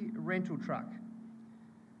thrifty rental truck,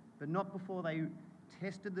 but not before they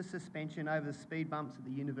tested the suspension over the speed bumps at the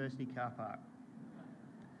university car park.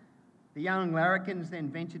 The young larrikins then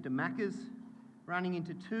ventured to Macca's, running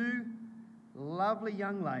into two lovely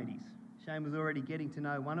young ladies. Shane was already getting to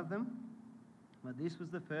know one of them, but this was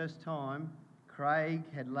the first time Craig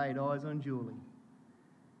had laid eyes on Julie.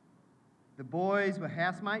 The boys were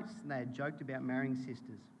housemates and they had joked about marrying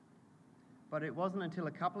sisters. But it wasn't until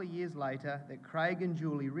a couple of years later that Craig and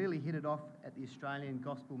Julie really hit it off at the Australian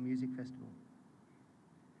Gospel Music Festival.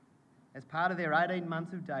 As part of their 18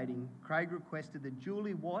 months of dating, Craig requested that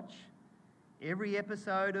Julie watch every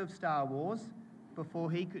episode of Star Wars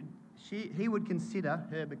before he would consider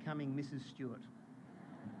her becoming Mrs. Stewart.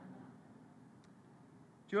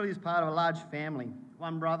 Julie is part of a large family,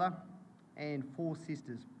 one brother and 4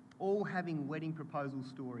 sisters, all having wedding proposal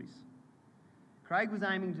stories. Craig was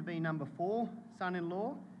aiming to be number 4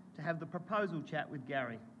 son-in-law to have the proposal chat with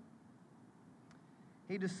Gary.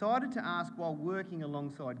 He decided to ask while working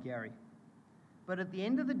alongside Gary. But at the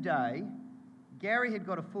end of the day, Gary had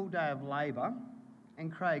got a full day of labour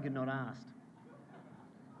and Craig had not asked.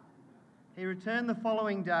 He returned the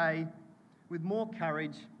following day with more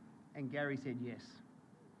courage and Gary said yes.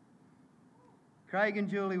 Craig and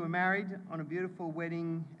Julie were married at a beautiful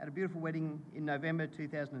wedding in November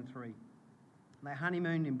 2003. They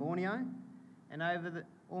honeymooned in Borneo, and over the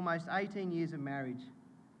almost 18 years of marriage,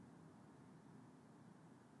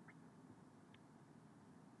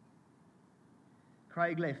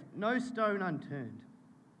 Craig left no stone unturned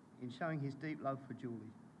in showing his deep love for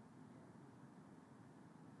Julie.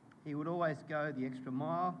 He would always go the extra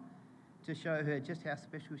mile to show her just how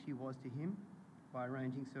special she was to him by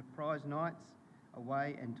arranging surprise nights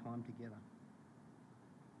away and time together.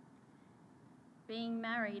 Being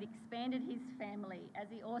married expanded his family as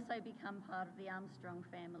he also became part of the Armstrong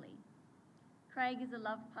family. Craig is a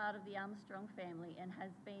loved part of the Armstrong family and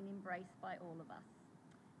has been embraced by all of us.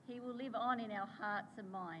 He will live on in our hearts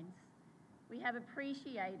and minds. We have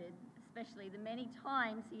appreciated, especially the many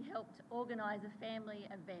times he helped organise a family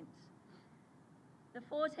event. The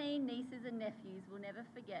 14 nieces and nephews will never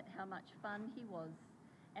forget how much fun he was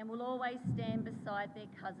and will always stand beside their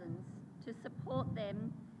cousins to support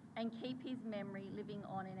them and keep his memory living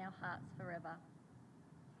on in our hearts forever.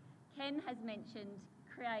 Ken has mentioned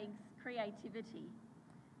Craig's creativity,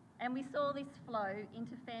 and we saw this flow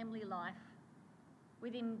into family life,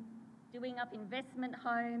 with him doing up investment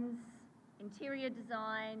homes, interior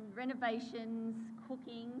design, renovations,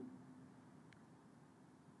 cooking.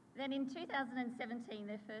 Then in 2017,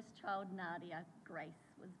 their first child, Nadia Grace,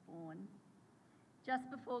 was born, just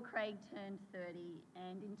before Craig turned 30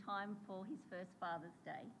 and in time for his first Father's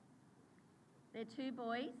Day. Their 2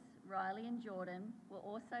 boys, Riley and Jordan, were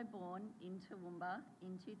also born in Toowoomba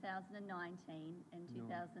in 2019 and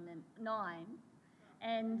 2009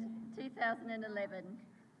 and 2011.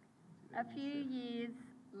 A few years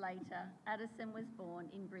later, Addison was born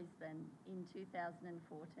in Brisbane in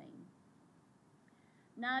 2014.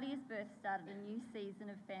 Nadia's birth started a new season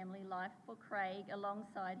of family life for Craig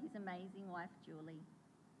alongside his amazing wife, Julie.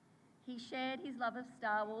 He shared his love of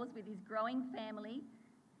Star Wars with his growing family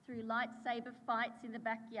through lightsaber fights in the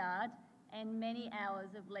backyard and many hours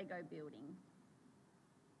of Lego building.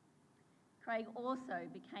 Craig also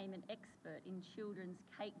became an expert in children's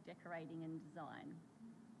cake decorating and design.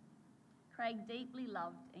 Craig deeply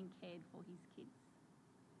loved and cared for his kids.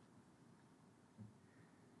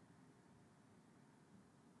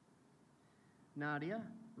 Nadia,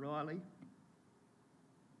 Riley,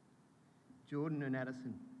 Jordan and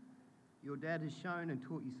Addison, your dad has shown and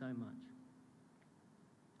taught you so much.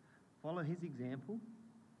 Follow his example,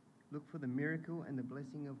 look for the miracle and the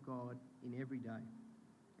blessing of God in every day,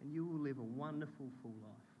 and you will live a wonderful, full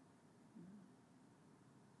life.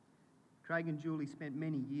 Craig and Julie spent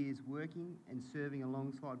many years working and serving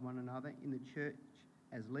alongside one another in the church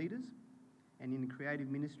as leaders and in the creative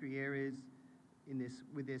ministry areas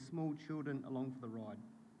with their small children along for the ride.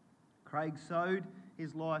 Craig sowed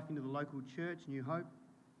his life into the local church, New Hope,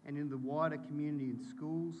 and in the wider community in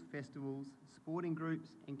schools, festivals, sporting groups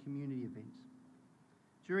and community events.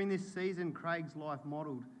 During this season, Craig's life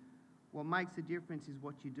modelled what makes a difference is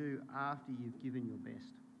what you do after you've given your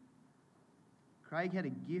best. Craig had a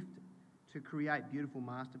gift to create beautiful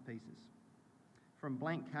masterpieces. From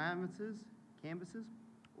blank canvases,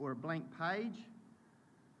 or a blank page,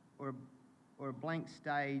 or a blank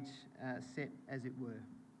stage set, as it were.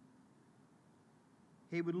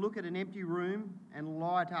 He would look at an empty room and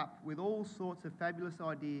light up with all sorts of fabulous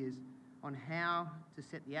ideas on how to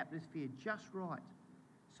set the atmosphere just right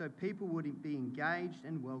so people would be engaged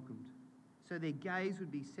and welcomed, so their gaze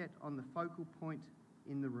would be set on the focal point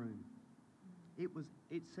in the room.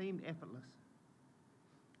 It seemed effortless.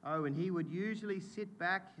 Oh, and he would usually sit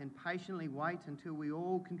back and patiently wait until we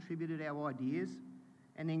all contributed our ideas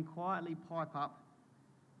and then quietly pipe up,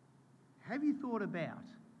 "Have you thought about?"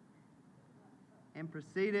 and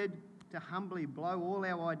proceeded to humbly blow all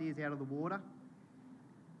our ideas out of the water.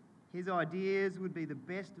 His ideas would be the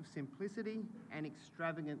best of simplicity and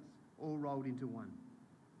extravagance all rolled into one.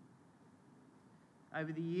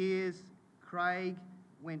 Over the years, Craig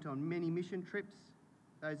went on many mission trips.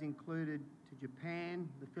 Those included to Japan,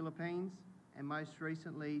 the Philippines, and most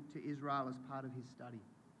recently to Israel as part of his study.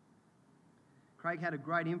 Craig had a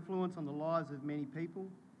great influence on the lives of many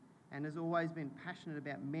people and has always been passionate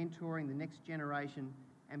about mentoring the next generation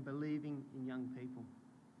and believing in young people.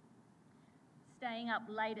 Staying up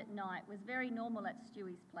late at night was very normal at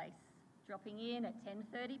Stewie's place. Dropping in at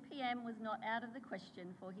 10:30 p.m. was not out of the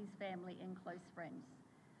question for his family and close friends.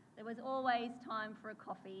 There was always time for a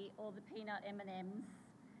coffee or the peanut M&Ms,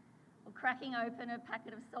 or cracking open a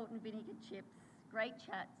packet of salt and vinegar chips, great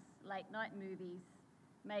chats, late night movies,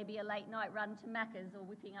 maybe a late night run to Macca's or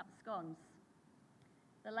whipping up scones.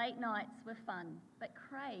 The late nights were fun, but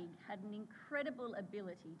Craig had an incredible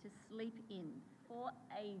ability to sleep in for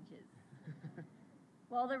ages.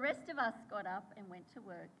 While the rest of us got up and went to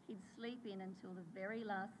work, he'd sleep in until the very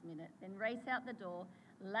last minute, then race out the door,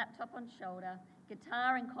 laptop on shoulder,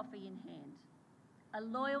 guitar and coffee in hand. A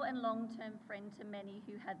loyal and long-term friend to many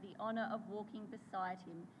who had the honour of walking beside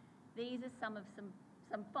him, these are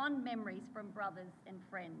some fond memories from brothers and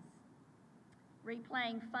friends.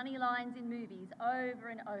 Replaying funny lines in movies over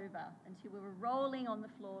and over until we were rolling on the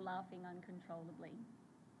floor laughing uncontrollably.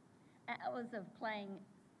 Hours of playing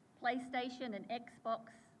PlayStation and Xbox,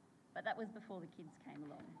 but that was before the kids came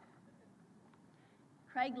along.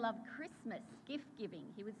 Craig loved Christmas, gift giving.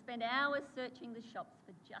 He would spend hours searching the shops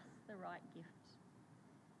for just the right gift.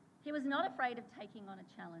 He was not afraid of taking on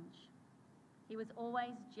a challenge. He was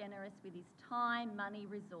always generous with his time, money,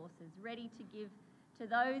 resources, ready to give to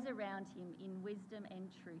those around him in wisdom and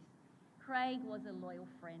truth. Craig was a loyal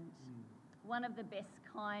friend, one of the best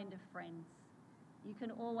kind of friends. You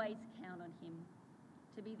can always count on him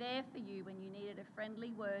to be there for you when you needed a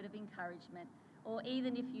friendly word of encouragement, or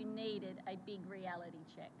even if you needed a big reality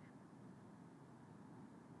check.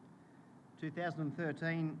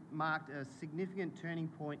 2013 marked a significant turning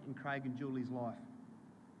point in Craig and Julie's life.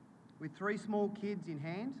 With 3 small kids in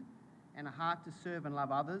hand and a heart to serve and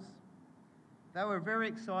love others, they were very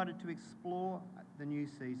excited to explore the new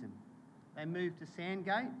season. They moved to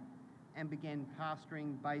Sandgate and began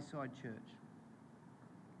pastoring Bayside Church.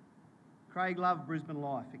 Craig loved Brisbane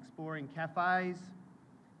life, exploring cafes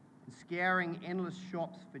and scouring endless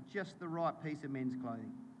shops for just the right piece of men's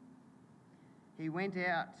clothing. He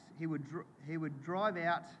would drive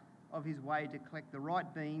out of his way to collect the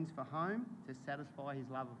right beans for home to satisfy his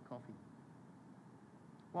love of coffee.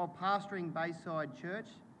 While pastoring Bayside Church,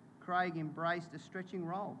 Craig embraced a stretching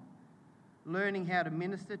role, learning how to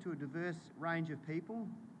minister to a diverse range of people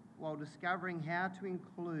while discovering how to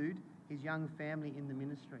include his young family in the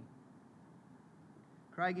ministry.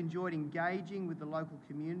 Craig enjoyed engaging with the local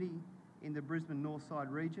community in the Brisbane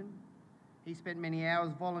Northside region. He spent many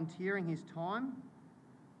hours volunteering his time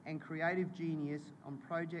and creative genius on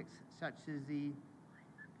projects such as the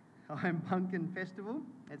Home Pumpkin Festival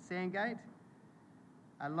at Sandgate,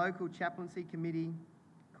 a local chaplaincy committee,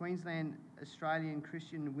 Queensland Australian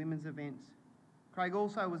Christian women's events. Craig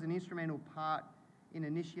also was an instrumental part in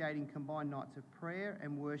initiating combined nights of prayer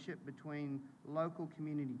and worship between local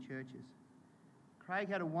community churches. Craig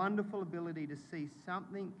had a wonderful ability to see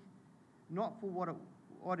something not for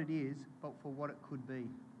what it is, but for what it could be.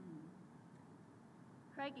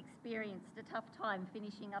 Craig experienced a tough time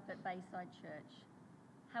finishing up at Bayside Church.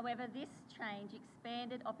 However, this change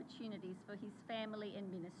expanded opportunities for his family and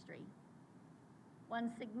ministry.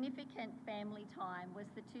 One significant family time was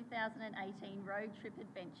the 2018 road trip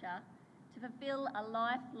adventure to fulfil a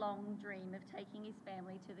lifelong dream of taking his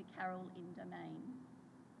family to the Carroll in Domain.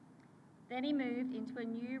 Then he moved into a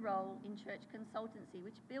new role in church consultancy,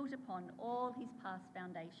 which built upon all his past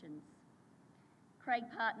foundations. Craig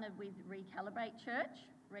partnered with Recalibrate Church,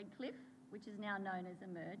 Redcliffe, which is now known as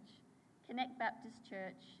Emerge, Connect Baptist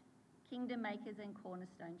Church, Kingdom Makers and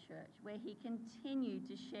Cornerstone Church, where he continued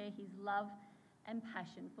to share his love and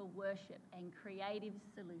passion for worship and creative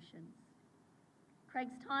solutions.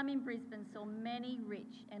 Craig's time in Brisbane saw many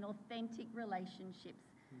rich and authentic relationships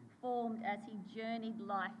formed as he journeyed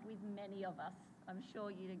life with many of us. I'm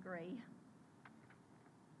sure you'd agree.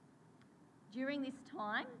 During this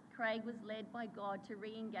time, Craig was led by God to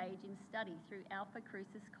re-engage in study through Alpha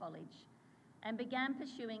Crucis College and began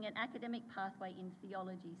pursuing an academic pathway in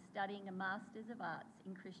theology, studying a Masters of Arts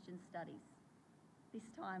in Christian Studies, this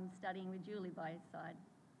time studying with Julie by his side.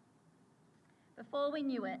 Before we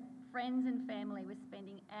knew it, friends and family were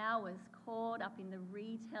spending hours caught up in the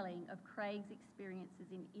retelling of Craig's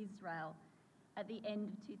experiences in Israel at the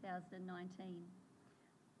end of 2019.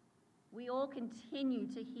 We all continue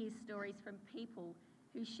to hear stories from people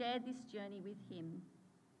who shared this journey with him,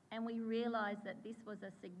 and we realise that this was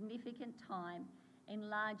a significant time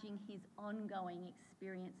enlarging his ongoing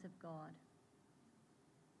experience of God.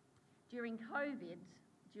 During COVID,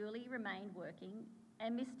 Julie remained working,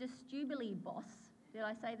 and Mr. Stubely Boss, did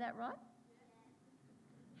I say that right?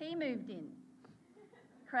 He moved in.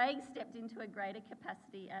 Craig stepped into a greater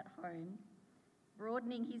capacity at home,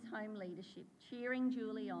 broadening his home leadership, cheering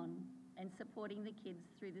Julie on, and supporting the kids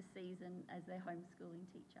through the season as their homeschooling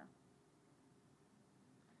teacher.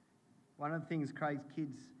 One of the things Craig's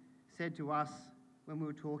kids said to us when we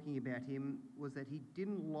were talking about him was that he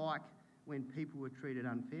didn't like when people were treated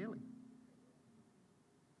unfairly,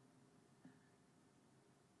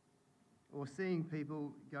 or seeing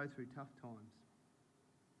people go through tough times.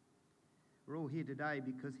 We're all here today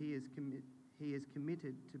because he is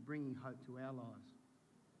committed to bringing hope to our lives.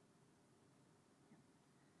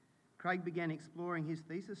 Craig began exploring his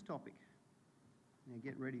thesis topic. Now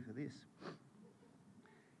get ready for this.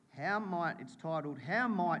 It's titled, How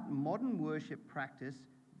Might Modern Worship Practice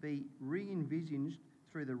Be Re-envisaged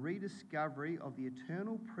Through the Rediscovery of the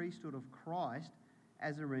Eternal Priesthood of Christ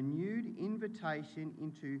as a Renewed Invitation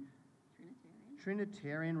into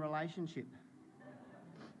Trinitarian Relationship?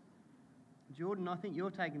 Jordan, I think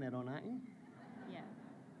you're taking that on, aren't you? Yeah.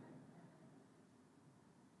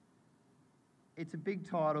 It's a big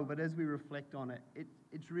title, but as we reflect on it,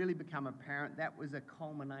 it's really become apparent that was a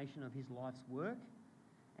culmination of his life's work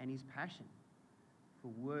and his passion for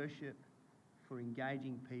worship, for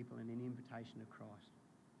engaging people, and an invitation to Christ.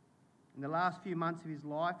 In the last few months of his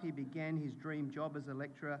life, he began his dream job as a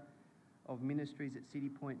lecturer of ministries at City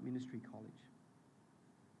Point Ministry College.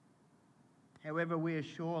 However, we are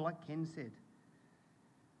sure, like Ken said,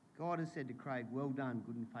 God has said to Craig, well done,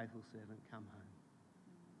 good and faithful servant, come home.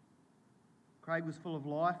 Craig was full of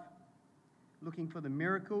life, looking for the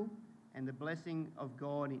miracle and the blessing of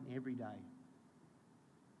God in every day.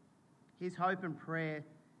 His hope and prayer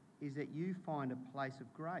is that you find a place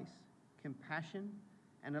of grace, compassion,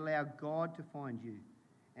 and allow God to find you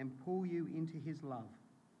and pull you into his love.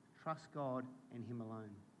 Trust God and him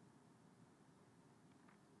alone.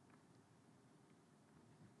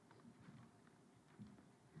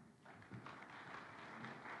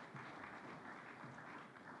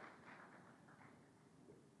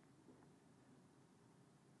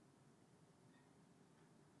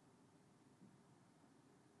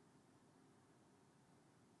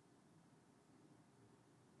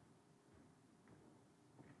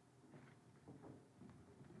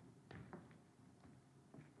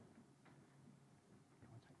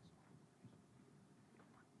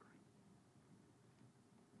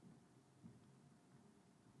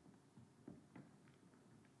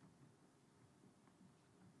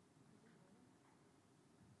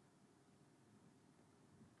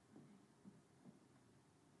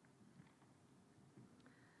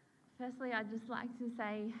 Firstly, I'd just like to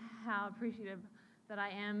say how appreciative that I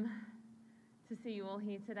am to see you all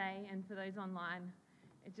here today, and for those online.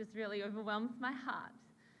 It just really overwhelms my heart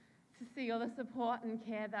to see all the support and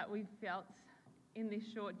care that we've felt in this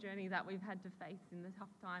short journey that we've had to face in the tough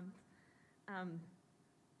times. And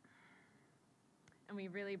we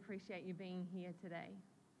really appreciate you being here today.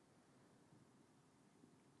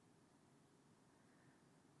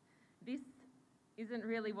 This isn't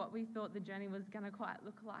really what we thought the journey was going to quite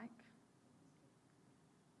look like.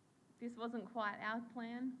 This wasn't quite our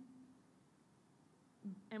plan.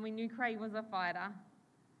 And we knew Craig was a fighter,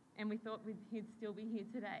 and we thought he'd still be here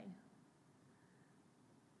today.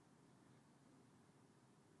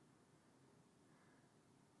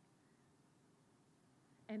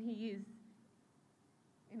 And He is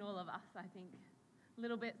in all of us, I think.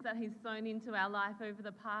 Little bits that He's sown into our life over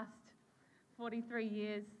the past 43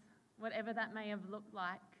 years, whatever that may have looked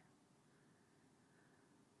like.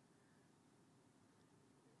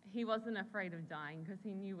 He wasn't afraid of dying because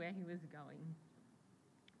He knew where He was going.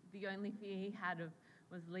 The only fear He had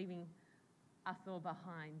was leaving us all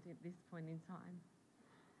behind at this point in time.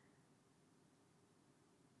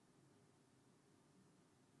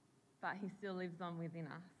 But He still lives on within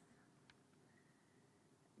us.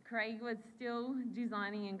 Craig was still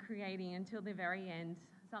designing and creating until the very end.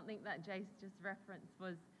 Something that Jace just referenced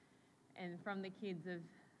was, and from the kids, of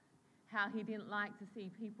how he didn't like to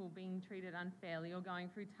see people being treated unfairly or going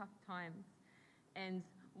through tough times. And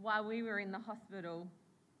while we were in the hospital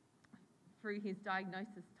through his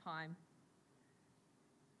diagnosis time,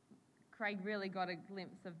 Craig really got a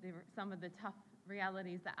glimpse of some of the tough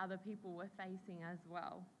realities that other people were facing as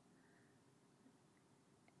well.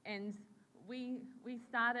 And we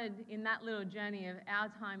started in that little journey of our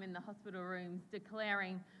time in the hospital rooms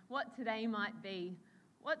declaring what today might be.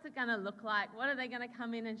 What's it going to look like? What are they going to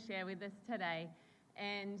come in and share with us today?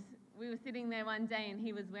 And we were sitting there one day and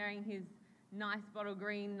he was wearing his nice bottle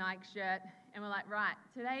green Nike shirt, and we're like, right,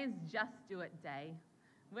 today is Just Do It Day.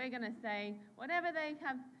 We're going to say whatever they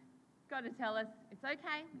have got to tell us, it's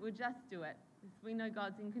okay, we'll just do it, because we know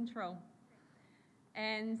God's in control.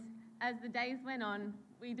 And as the days went on,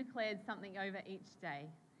 we declared something over each day,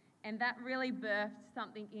 and that really birthed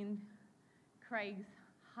something in Craig's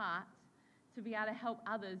heart to be able to help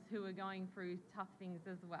others who were going through tough things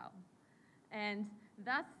as well. And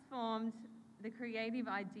thus formed the creative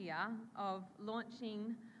idea of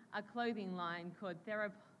launching a clothing line called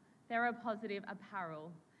Therapositive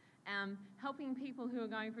Apparel, helping people who are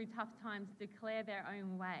going through tough times declare their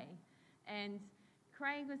own way. And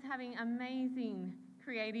Craig was having amazing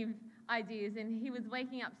creative ideas, and he was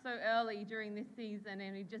waking up so early during this season,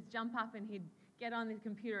 and he'd just jump up and he'd get on the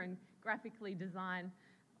computer and graphically design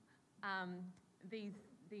these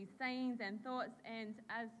sayings and thoughts. And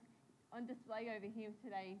as on display over here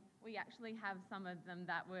today, we actually have some of them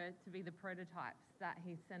that were to be the prototypes that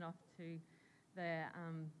he sent off to the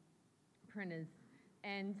printers.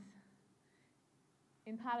 And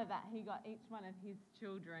in part of that, he got each one of his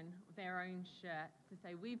children their own shirt to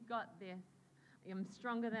say, we've got this, I'm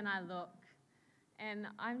stronger than I look. And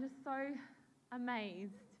I'm just so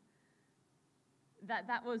amazed that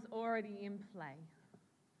that was already in play.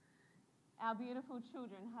 Our beautiful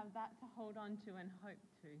children have that to hold on to and hope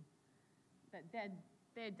to. That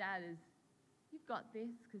their dad is, you've got this,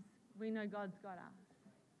 because we know God's got us.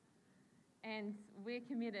 And we're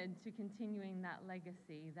committed to continuing that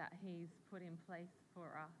legacy that He's put in place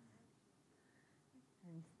for us.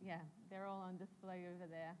 And yeah, they're all on display over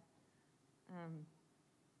there.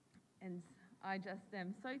 And I just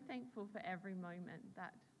am so thankful for every moment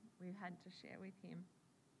that we've had to share with Him.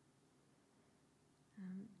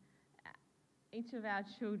 Each of our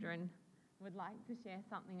children would like to share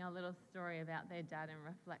something, a little story about their dad in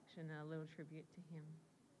reflection and a little tribute to him.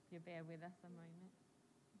 If you bear with us a moment.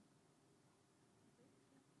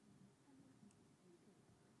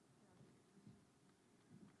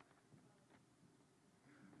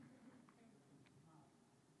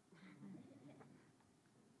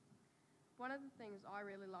 One of the things I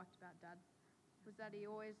really liked about Dad was that he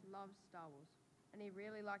always loved Star Wars, and he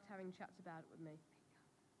really liked having chats about it with me.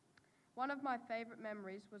 One of my favourite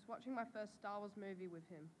memories was watching my first Star Wars movie with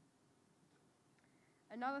him.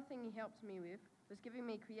 Another thing he helped me with was giving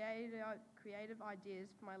me creative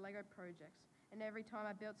ideas for my Lego projects, and every time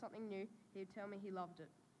I built something new, he would tell me he loved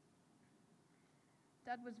it.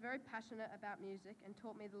 Dad was very passionate about music and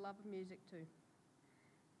taught me the love of music too.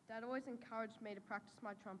 Dad always encouraged me to practice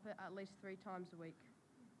my trumpet at least 3 times a week.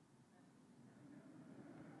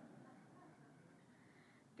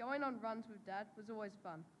 Going on runs with Dad was always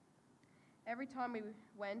fun. Every time we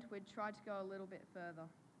went, we'd try to go a little bit further.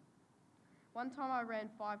 One time I ran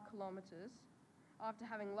 5 kilometres after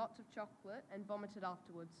having lots of chocolate and vomited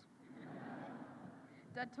afterwards.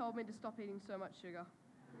 Dad told me to stop eating so much sugar.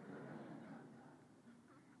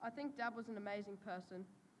 I think Dad was an amazing person,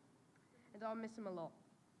 and I'll miss him a lot.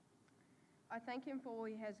 I thank him for all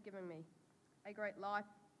he has given me, a great life,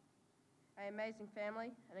 an amazing family,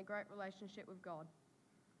 and a great relationship with God.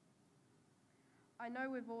 I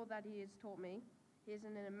know with all that he has taught me, he is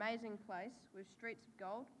in an amazing place with streets of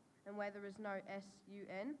gold and where there is no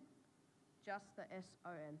S-U-N, just the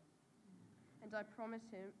S-O-N. And I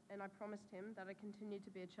promised him that I continue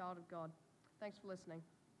to be a child of God. Thanks for listening.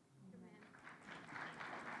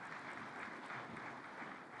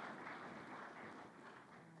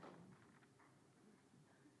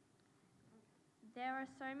 There are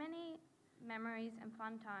so many memories and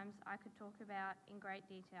fun times I could talk about in great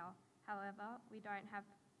detail. However, we don't have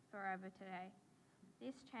forever today.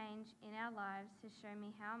 This change in our lives has shown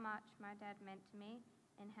me how much my dad meant to me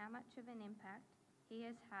and how much of an impact he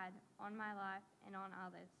has had on my life and on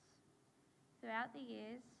others. Throughout the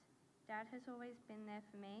years, Dad has always been there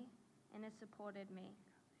for me and has supported me.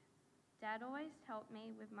 Dad always helped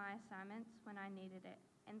me with my assignments when I needed it,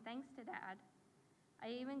 and thanks to Dad, I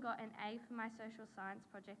even got an A for my social science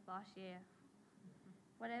project last year.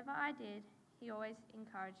 Whatever I did, he always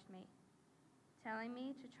encouraged me, telling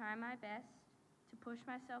me to try my best, to push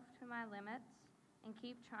myself to my limits, and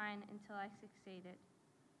keep trying until I succeeded.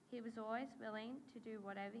 He was always willing to do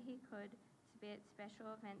whatever he could to be at special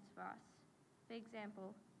events for us. For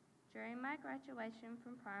example, during my graduation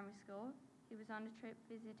from primary school, he was on a trip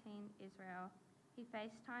visiting Israel. He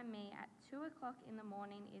FaceTimed me at 2 o'clock in the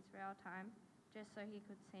morning Israel time, just so he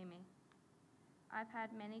could see me. I've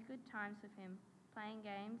had many good times with him, playing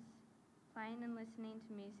games, playing and listening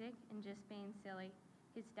to music, and just being silly.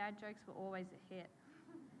 His dad jokes were always a hit.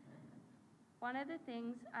 One of the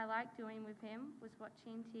things I liked doing with him was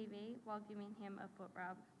watching TV while giving him a foot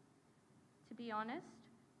rub. To be honest,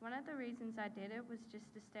 one of the reasons I did it was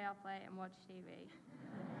just to stay up late and watch TV.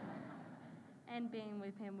 And being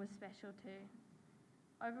with him was special too.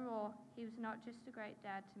 Overall, he was not just a great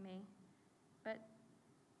dad to me, but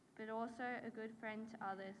also a good friend to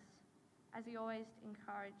others, as he always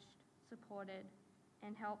encouraged, supported,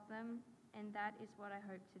 and helped them, and that is what I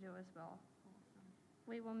hope to do as well.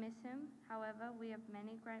 We will miss him, however, we have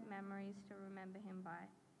many great memories to remember him by.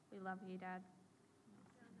 We love you, Dad.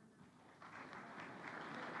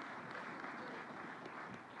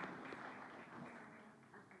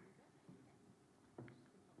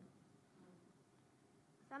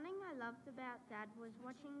 Something I loved about Dad was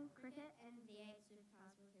watching cricket and V8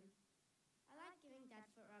 supercars with him. I liked giving Dad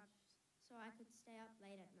foot rubs so I could stay up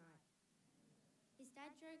late at night. His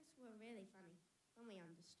dad jokes were really funny when we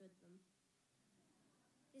understood them.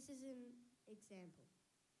 This is an example.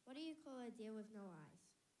 What do you call a deer with no eyes?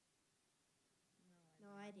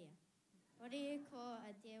 No idea. What do you call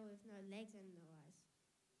a deer with no legs and no eyes?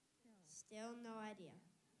 Still no idea.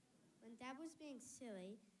 When Dad was being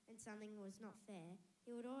silly and something was not fair,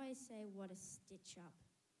 he would always say, "What a stitch up."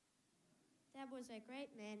 Dad was a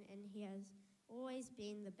great man and he has always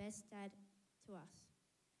been the best dad to us.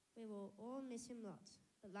 We will all miss him lots,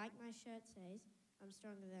 but like my shirt says, I'm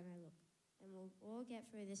stronger than I look, and we'll all get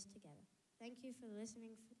through this together. Thank you for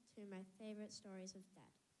listening to my favourite stories of Dad.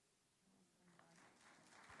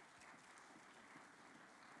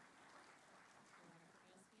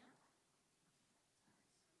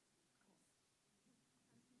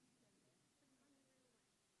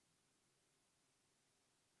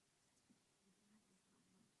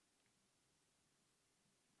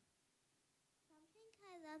 Something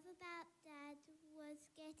I love about Dad was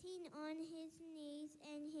getting on his knees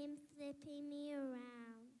and him flipping me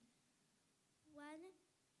around. One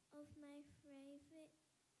of my favourite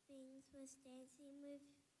things was dancing with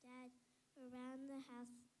Dad around the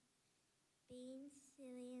house, being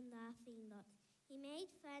silly and laughing lots. He made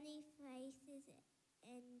funny faces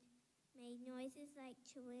and made noises like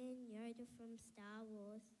Chewie and Yoda from Star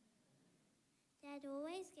Wars. Dad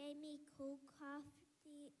always gave me cool,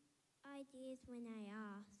 crafty ideas when I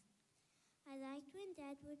asked. I liked when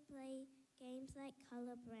Dad would play games like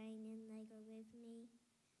Colour Brain and Lego with me.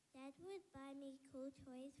 Dad would buy me cool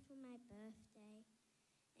toys for my birthday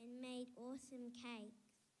and made awesome cakes.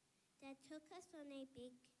 Dad took us on a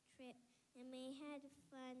big trip and we had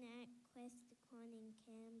fun at Questacon in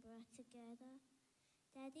Canberra together.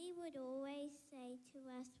 Daddy would always say to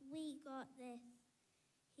us, "We got this."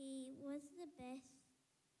 He was the best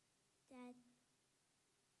dad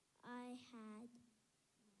I had.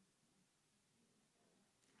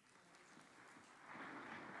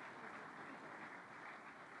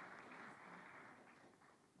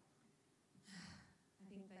 I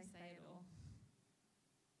think they say it all.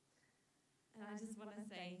 And I just want to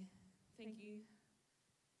say thank you,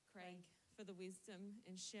 Craig, for the wisdom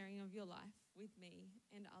and sharing of your life with me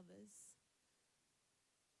and others.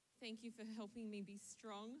 Thank you for helping me be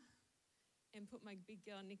strong and put my big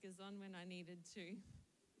girl knickers on when I needed to,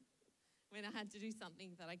 when I had to do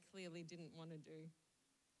something that I clearly didn't want to do.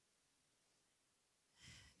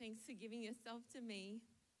 Thanks for giving yourself to me.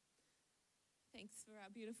 Thanks for our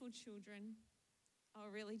beautiful children. I'll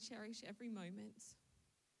really cherish every moment.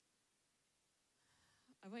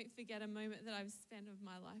 I won't forget a moment that I've spent of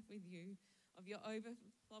my life with you, of your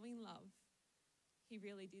overflowing love. He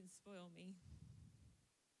really did spoil me.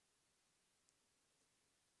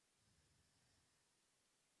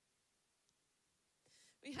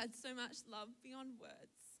 We had so much love beyond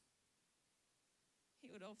words. He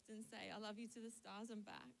would often say, I love you to the stars and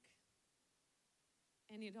back.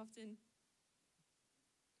 And he'd often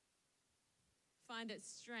find it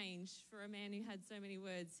strange for a man who had so many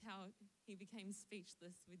words how he became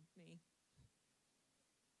speechless with me.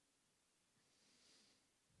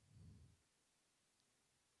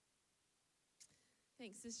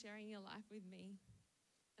 Thanks for sharing your life with me.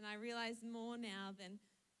 And I realize more now than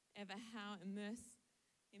ever how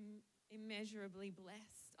immeasurably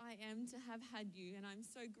blessed I am to have had you. And I'm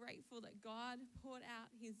so grateful that God poured out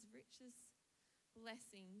his richest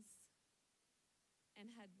blessings and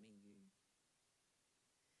had me you.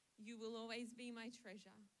 You will always be my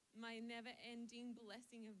treasure, my never-ending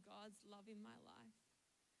blessing of God's love in my life.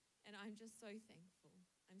 And I'm just so thankful.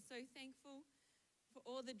 I'm so thankful for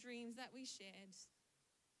all the dreams that we shared,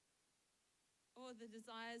 all the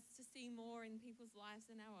desires to see more in people's lives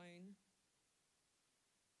than our own,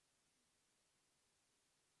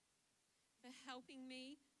 for helping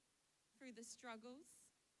me through the struggles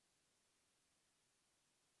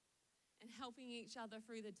and helping each other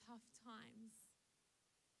through the tough times.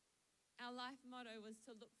 Our life motto was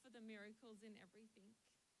to look for the miracles in everything.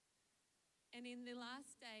 And in the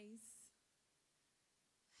last days,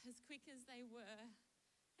 as quick as they were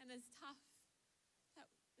and as tough that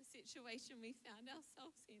the situation we found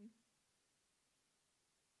ourselves in,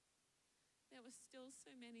 there were still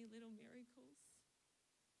so many little miracles.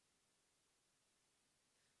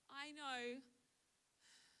 I know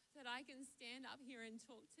that I can stand up here and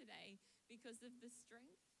talk today because of the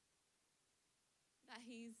strength that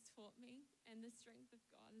he's taught me and the strength of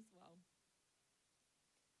God as well.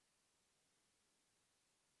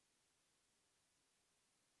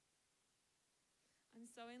 I'm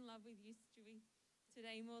so in love with you, Stewie,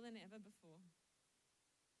 today more than ever before.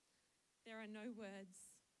 There are no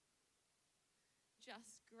words,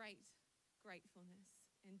 just great gratefulness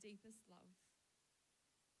and deepest love.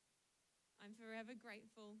 I'm forever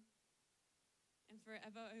grateful and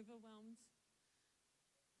forever overwhelmed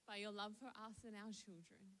by your love for us and our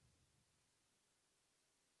children.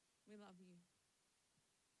 We love you.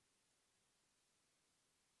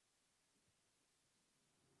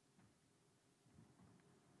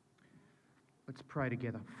 Let's pray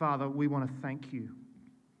together. Father, we want to thank you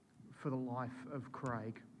for the life of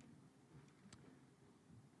Craig.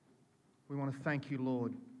 We want to thank you,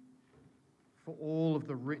 Lord, for all of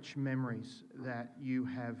the rich memories that you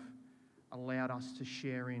have allowed us to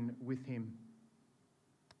share in with him.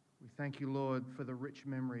 We thank you, Lord, for the rich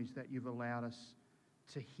memories that you've allowed us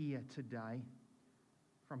to hear today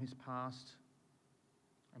from his past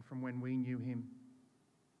and from when we knew him.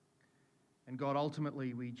 And God,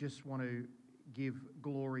 ultimately, we just want to give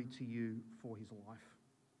glory to you for his life.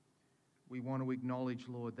 We want to acknowledge,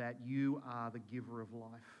 Lord, that you are the giver of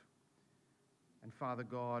life. And Father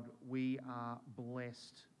God, we are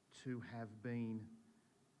blessed to have been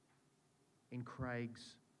in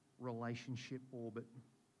Craig's relationship orbit.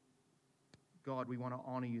 God, we want to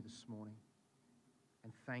honor you this morning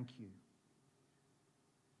and thank you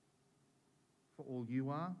for all you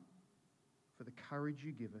are, for the courage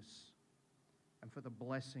you give us, and for the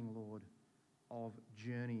blessing, Lord, of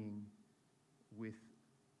journeying with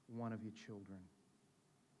one of your children.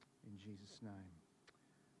 In Jesus' name,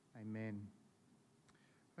 amen.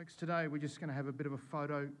 Folks, today we're just going to have a bit of a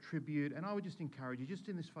photo tribute, and I would just encourage you, just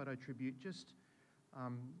in this photo tribute, just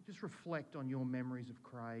reflect on your memories of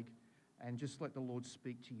Craig and just let the Lord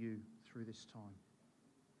speak to you through this time.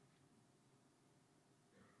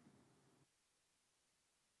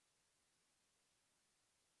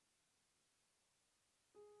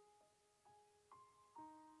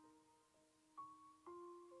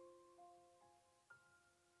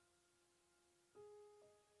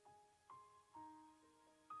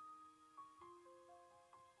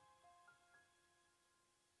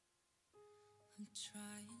 I'm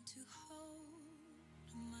trying to hold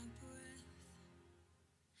my breath.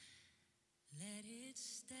 Let it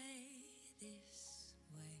stay this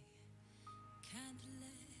way. Can't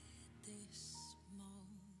let this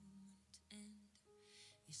moment end.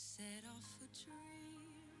 You set off a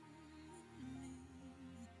dream in me,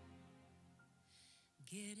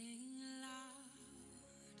 getting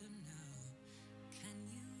louder now. Can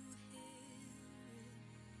you hear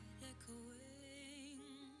it echoing?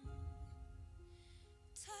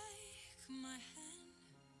 Take my hand.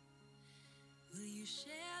 Will you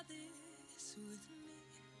share this with me?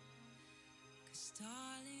 'Cause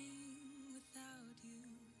darling, without you,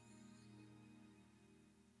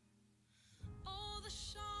 all the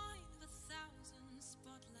shine of 1,000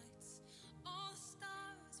 spotlights, all the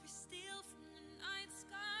stars we steal from the night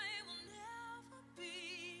sky will never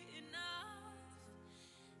be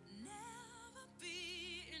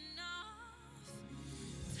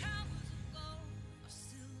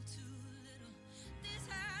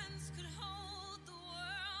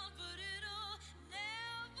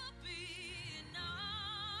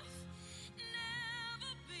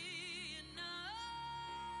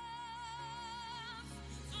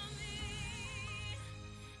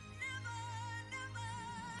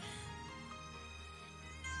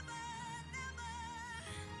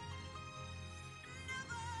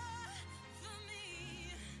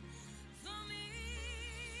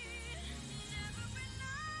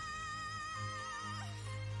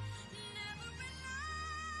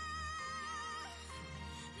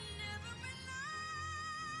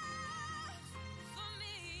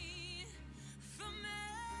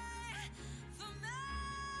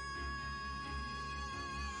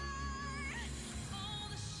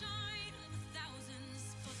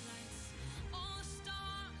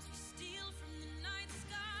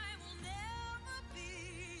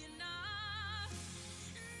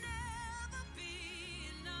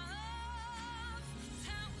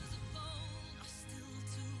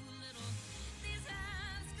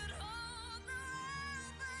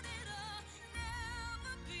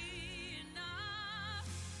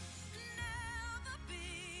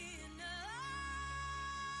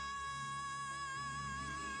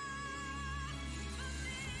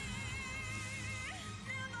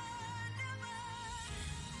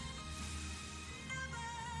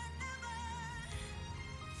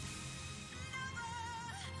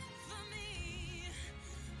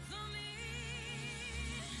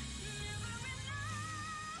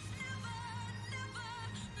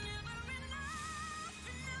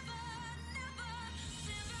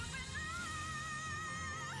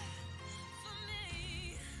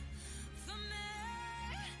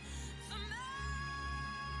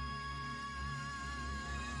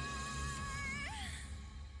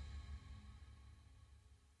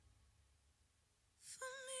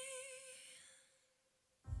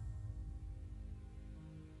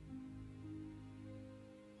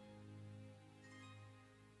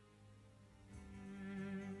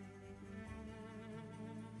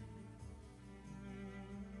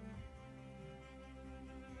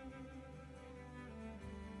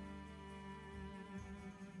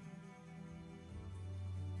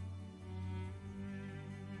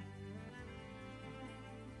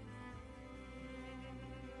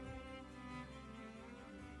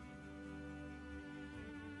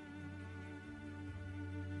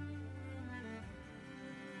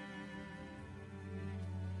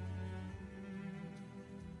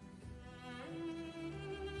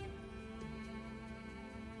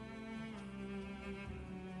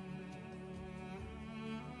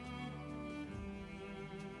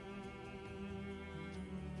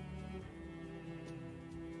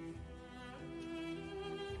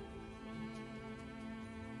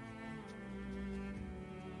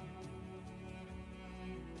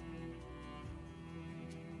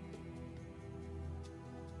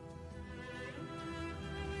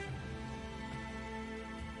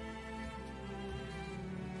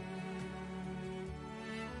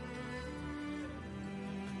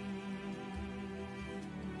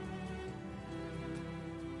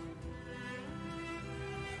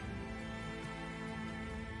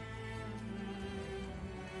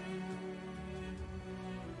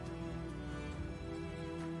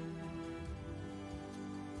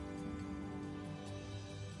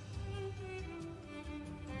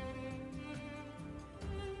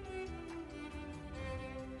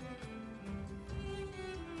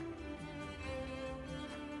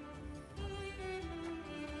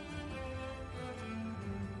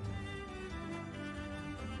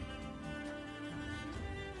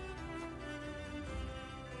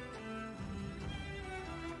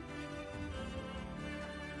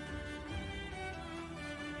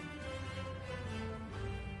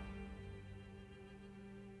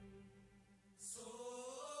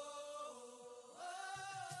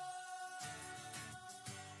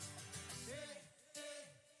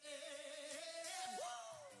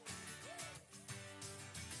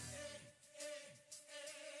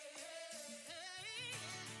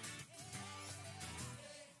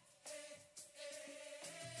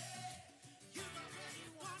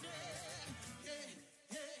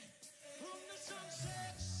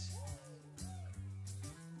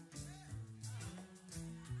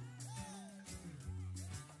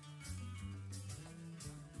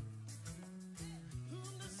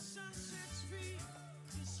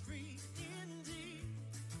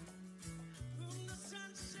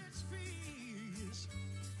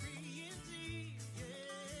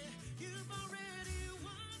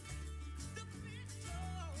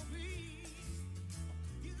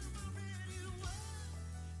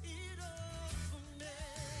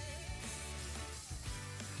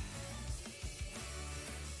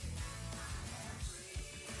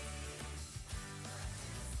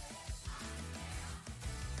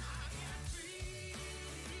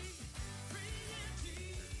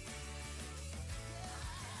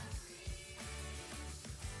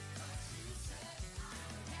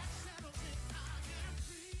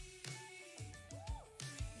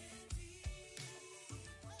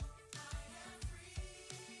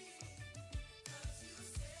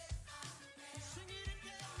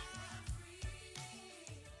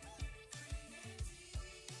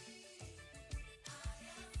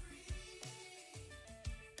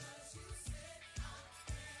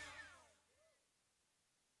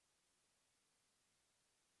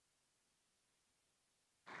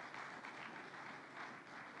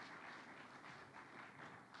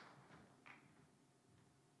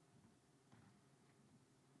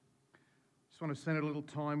just want to spend a little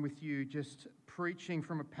time with you just preaching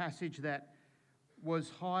from a passage that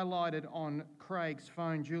was highlighted on Craig's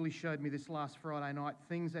phone. Julie showed me this last Friday night,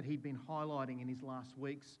 things that he'd been highlighting in his last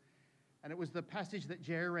weeks. And it was the passage that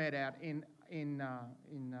Jerry read out in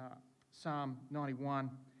Psalm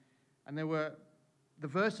 91. And there were the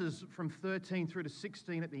verses from 13 through to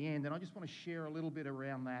 16 at the end. And I just want to share a little bit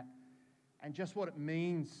around that and just what it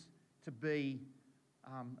means to be,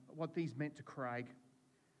 what these meant to Craig.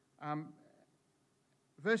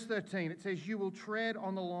 Verse 13, it says, "You will tread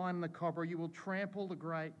on the lion and the cobra, you will trample the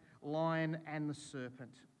great lion and the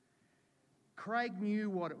serpent." Craig knew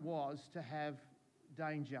what it was to have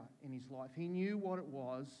danger in his life. He knew what it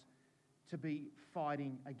was to be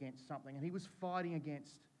fighting against something, and he was fighting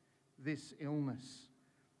against this illness.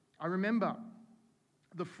 I remember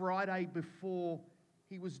the Friday before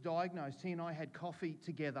he was diagnosed, he and I had coffee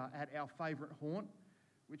together at our favourite haunt,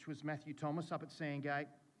 which was Matthew Thomas up at Sandgate.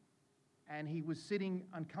 And he was sitting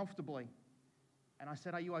uncomfortably. And I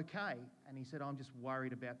said, "Are you okay?" And he said, "I'm just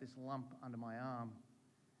worried about this lump under my arm.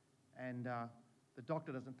 And the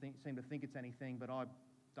doctor doesn't seem to think it's anything, but I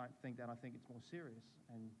don't think that. I think it's more serious."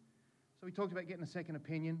 And so we talked about getting a second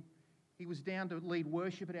opinion. He was down to lead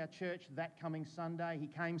worship at our church that coming Sunday. He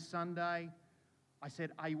came Sunday. I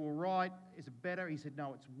said, "Are you all right? Is it better?" He said,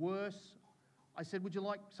 "No, it's worse." I said, "Would you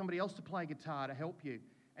like somebody else to play guitar to help you?"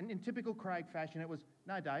 And in typical Craig fashion, it was,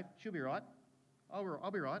 "No, Dave, she'll be right.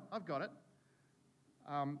 I'll be right. I've got it."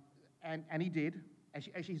 And he did.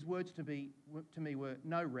 Actually, his words to me were,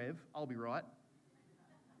 "No, Rev, I'll be right."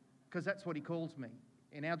 Because that's what he calls me.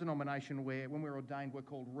 In our denomination, when we're ordained, we're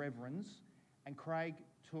called reverends. And Craig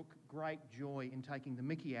took great joy in taking the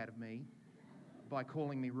mickey out of me by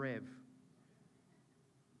calling me Rev.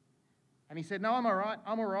 And he said, "No, I'm all right.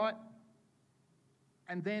 I'm all right."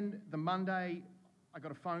 And then the Monday, I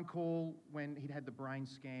got a phone call when he'd had the brain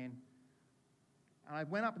scan. And I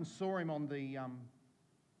went up and saw him on the,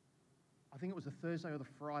 I think it was the Thursday or the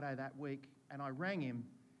Friday that week, and I rang him,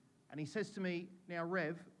 and he says to me, "Now,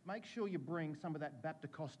 Rev, make sure you bring some of that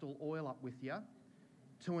Baptist-costal oil up with you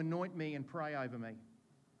to anoint me and pray over me."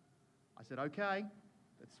 I said, "Okay,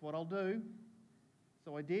 that's what I'll do."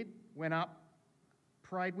 So I did, went up,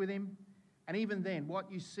 prayed with him, and even then, what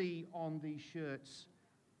you see on these shirts,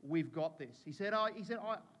 "We've got this." He said,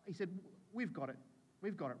 "We've got it.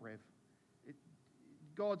 We've got it, Rev.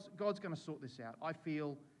 God's going to sort this out. I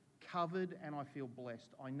feel covered and I feel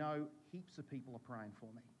blessed. I know heaps of people are praying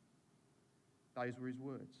for me." Those were his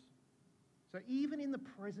words. So even in the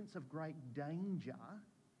presence of great danger,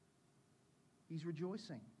 he's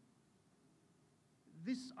rejoicing.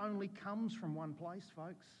 This only comes from one place,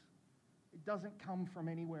 folks. It doesn't come from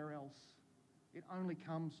anywhere else. It only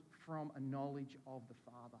comes from a knowledge of the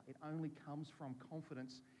Father. It only comes from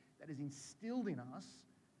confidence that is instilled in us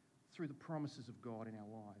through the promises of God in our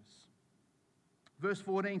lives. Verse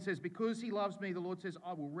 14 says, "Because he loves me," the Lord says,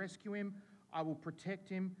 "I will rescue him, I will protect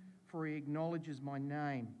him, for he acknowledges my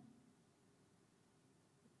name."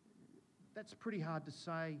 That's pretty hard to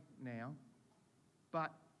say now,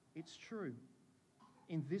 but it's true.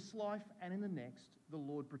 In this life and in the next, the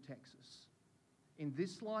Lord protects us. In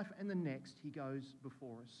this life and the next, he goes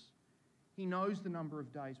before us. He knows the number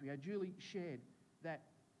of days we had. Julie shared that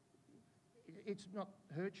it's not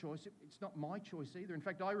her choice. It's not my choice either. In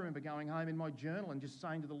fact, I remember going home in my journal and just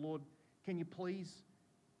saying to the Lord, "Can you please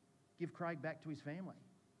give Craig back to his family?"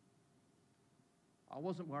 I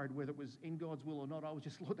wasn't worried whether it was in God's will or not. I was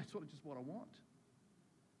just, "Lord, that's just what I want."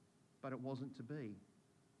 But it wasn't to be.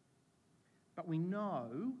 But we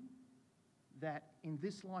know that in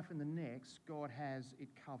this life and the next, God has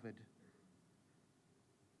it covered.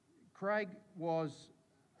 Craig was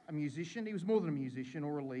a musician. He was more than a musician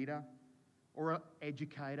or a leader or an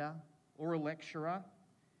educator or a lecturer.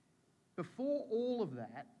 Before all of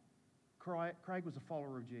that, Craig was a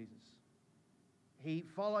follower of Jesus. He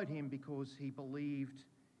followed him because he believed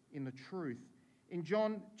in the truth. In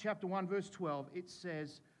John chapter 1, verse 12, it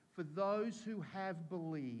says, "For those who have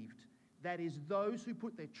believed," that is, those who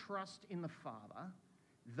put their trust in the Father,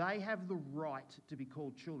 "they have the right to be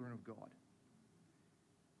called children of God."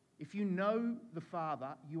 If you know the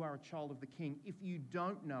Father, you are a child of the King. If you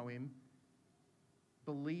don't know him,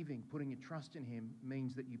 believing, putting your trust in him,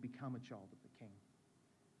 means that you become a child of the King.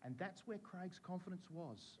 And that's where Craig's confidence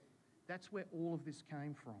was. That's where all of this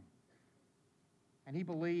came from. And he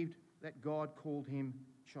believed that God called him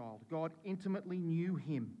child. God intimately knew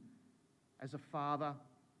him as a father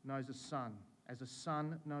knows a son, as a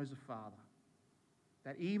son knows a father.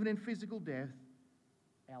 That even in physical death,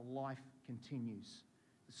 our life continues.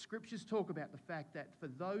 The scriptures talk about the fact that for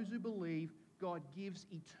those who believe, God gives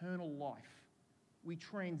eternal life. We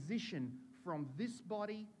transition from this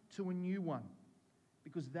body to a new one,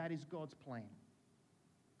 because that is God's plan.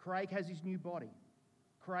 Craig has his new body.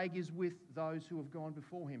 Craig is with those who have gone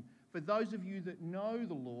before him. For those of you that know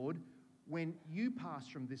the Lord, when you pass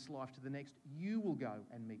from this life to the next, you will go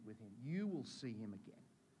and meet with him. You will see him again.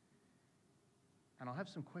 And I have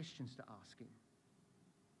some questions to ask him.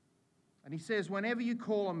 And he says, whenever you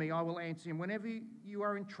call on me, I will answer him. Whenever you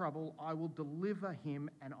are in trouble, I will deliver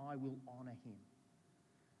him and I will honour him.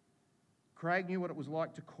 Craig knew what it was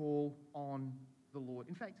like to call on the Lord.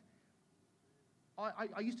 In fact,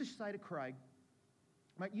 I used to say to Craig,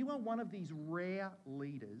 mate, you are one of these rare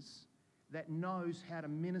leaders that knows how to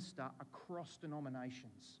minister across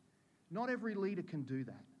denominations. Not every leader can do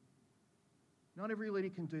that. Not every leader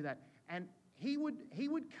can do that. And he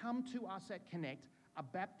would come to us at Connect, a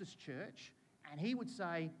Baptist church, and he would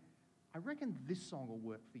say, I reckon this song will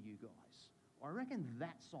work for you guys. Or I reckon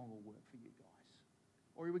that song will work for you guys.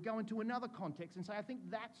 Or he would go into another context and say, I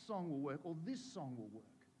think that song will work, or this song will work.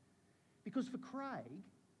 Because for Craig,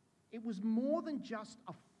 it was more than just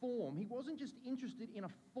a form. He wasn't just interested in a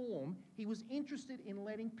form. He was interested in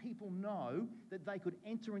letting people know that they could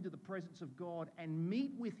enter into the presence of God and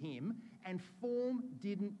meet with him, and form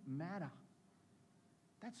didn't matter.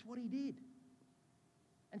 That's what he did.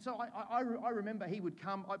 And so I remember he would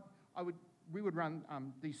come. We would run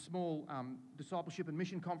these small discipleship and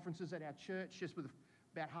mission conferences at our church, just with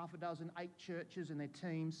about half a dozen, 8 churches and their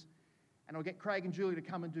teams. And I'll get Craig and Julie to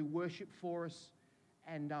come and do worship for us.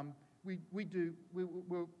 And we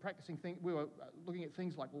were practicing things. We were looking at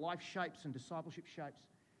things like life shapes and discipleship shapes.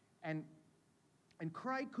 And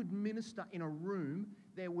Craig could minister in a room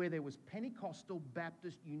there where there was Pentecostal,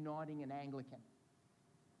 Baptist, Uniting, and Anglican.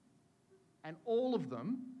 And all of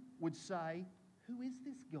them would say, who is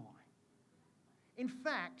this guy? In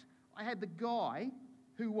fact, I had the guy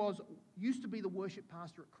who used to be the worship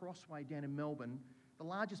pastor at Crossway down in Melbourne, the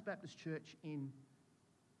largest Baptist church in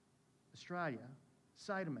Australia,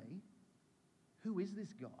 say to me, who is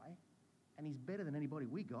this guy? And he's better than anybody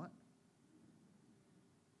we got.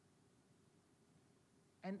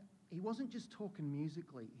 And he wasn't just talking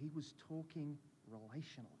musically, he was talking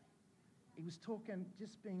relationally. He was talking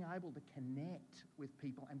just being able to connect with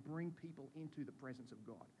people and bring people into the presence of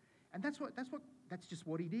God. And that's just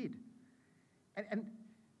what he did. And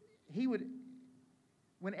he would,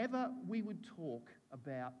 whenever we would talk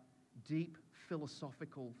about deep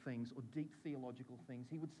philosophical things or deep theological things,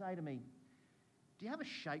 he would say to me, do you have a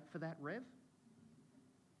shape for that, Rev?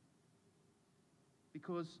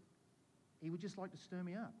 Because he would just like to stir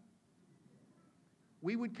me up.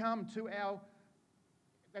 We would come to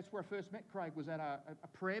that's where I first met Craig, was at a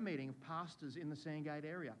prayer meeting of pastors in the Sandgate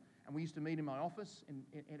area. And we used to meet in my office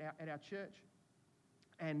at our church.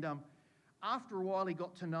 And after a while, he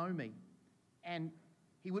got to know me. And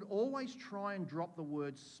he would always try and drop the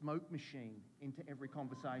word smoke machine into every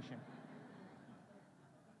conversation.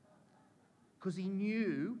 Because he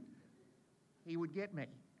knew he would get me.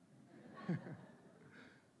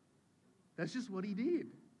 That's just what he did.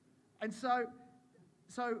 And so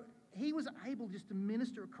he was able just to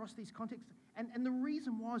minister across these contexts. And the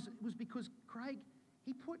reason was because Craig,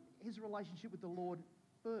 he put his relationship with the Lord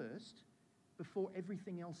first before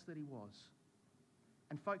everything else that he was.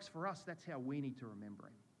 And folks, for us, that's how we need to remember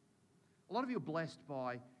him. A lot of you are blessed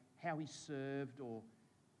by how he served or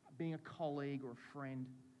being a colleague or a friend.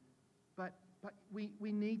 But we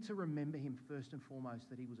need to remember him first and foremost,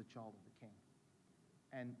 that he was a child of the King.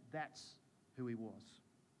 And that's who he was.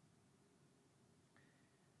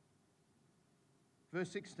 Verse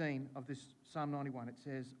 16 of this Psalm 91, it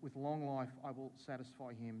says, with long life I will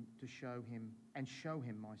satisfy him to show him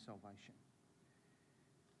my salvation.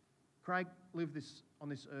 Craig lived on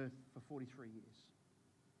this earth for 43 years,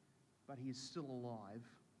 but he is still alive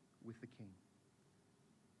with the King.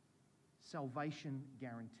 Salvation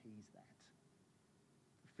guarantees that.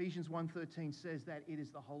 Ephesians 1:13 says that it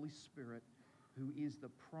is the Holy Spirit who is the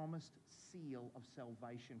promised seal of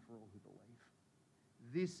salvation for all who believe.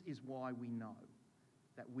 This is why we know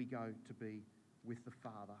that we go to be with the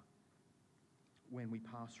Father when we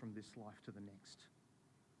pass from this life to the next.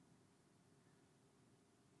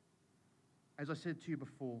 As I said to you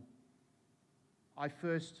before, I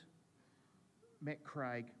first met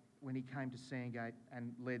Craig when he came to Sandgate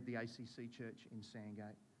and led the ACC church in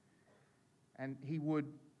Sandgate. And he would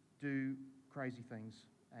do crazy things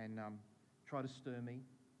and try to stir me,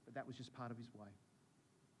 but that was just part of his way.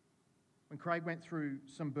 When Craig went through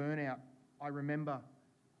some burnout, I remember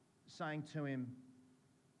saying to him,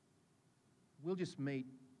 we'll just meet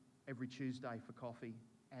every Tuesday for coffee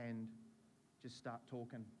and just start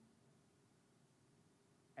talking.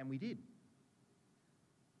 And we did.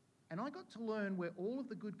 And I got to learn where all of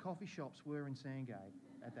the good coffee shops were in Sandgate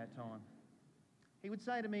at that time. He would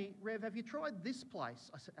say to me, Rev, have you tried this place?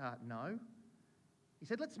 I said, no. He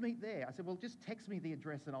said, let's meet there. I said, well, just text me the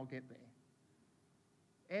address and I'll get there.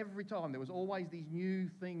 Every time, there was always these new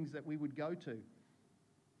things that we would go to.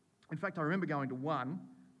 In fact, I remember going to one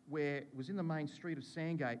where it was in the main street of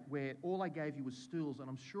Sandgate, where all they gave you was stools, and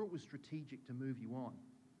I'm sure it was strategic to move you on.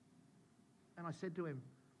 And I said to him,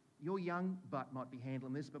 your young butt might be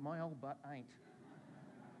handling this, but my old butt ain't.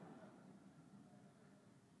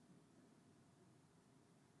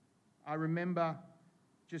 I remember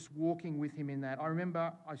just walking with him in that. I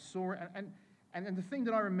remember I saw it, and the thing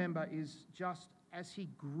that I remember is just as he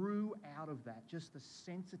grew out of that, just the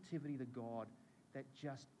sensitivity to God that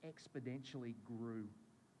just exponentially grew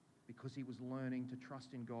because he was learning to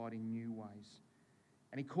trust in God in new ways.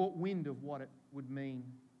 And he caught wind of what it would mean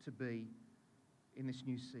to be in this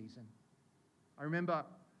new season. I remember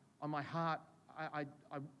on my heart, I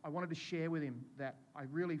wanted to share with him that I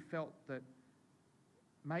really felt that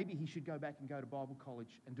maybe he should go back and go to Bible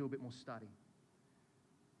college and do a bit more study.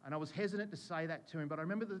 And I was hesitant to say that to him, but I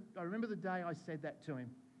remember the day I said that to him.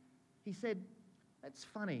 He said, that's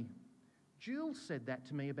funny. Jules said that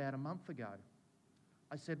to me about a month ago.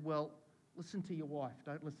 I said, well, listen to your wife,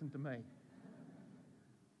 don't listen to me.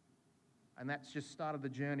 And that's just started the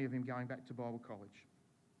journey of him going back to Bible college.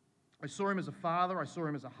 I saw him as a father, I saw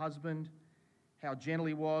him as a husband, how gentle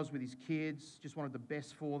he was with his kids, just wanted the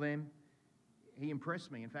best for them. He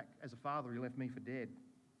impressed me. In fact, as a father, he left me for dead.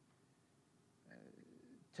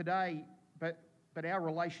 Today, but our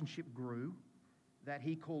relationship grew, that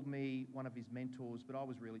he called me one of his mentors, but I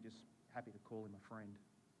was really just happy to call him a friend.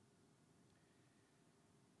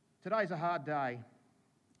 Today's a hard day,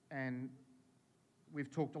 and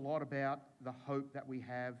we've talked a lot about the hope that we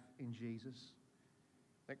have in Jesus,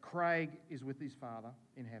 that Craig is with his Father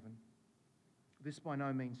in heaven. This by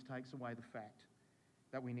no means takes away the fact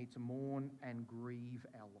that we need to mourn and grieve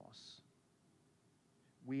our loss.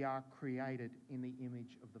 We are created in the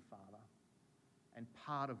image of the Father, and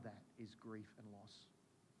part of that is grief and loss.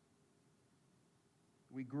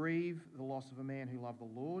 We grieve the loss of a man who loved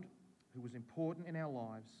the Lord, who was important in our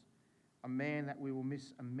lives, a man that we will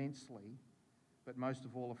miss immensely, but most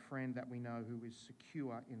of all, a friend that we know who is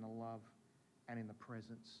secure in the love and in the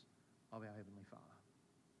presence of our Heavenly Father.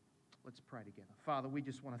 Let's pray together. Father, we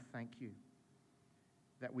just want to thank you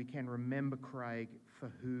that we can remember Craig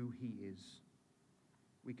for who he is.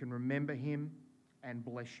 We can remember him and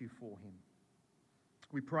bless you for him.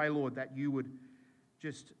 We pray, Lord, that you would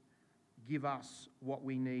just give us what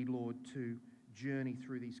we need, Lord, to journey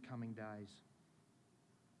through these coming days.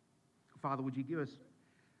 Father, would you give us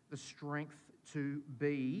the strength to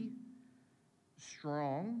be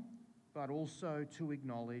strong, but also to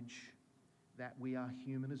acknowledge that we are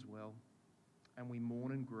human as well, and we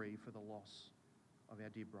mourn and grieve for the loss of our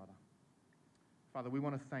dear brother. Father, we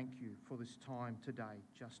want to thank you for this time today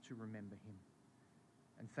just to remember him.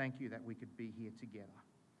 And thank you that we could be here together.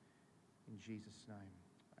 In Jesus'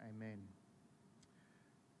 name, amen.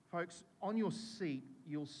 Folks, on your seat,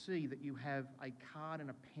 you'll see that you have a card and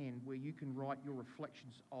a pen where you can write your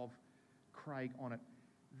reflections of Craig on it.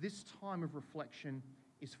 This time of reflection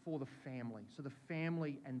is for the family. So the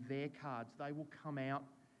family and their cards, they will come out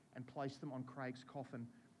and place them on Craig's coffin.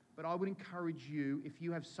 But I would encourage you, if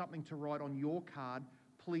you have something to write on your card,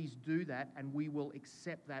 please do that, and we will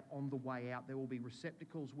accept that on the way out. There will be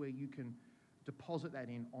receptacles where you can deposit that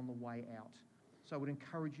in on the way out. So I would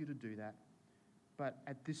encourage you to do that. But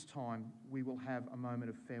at this time, we will have a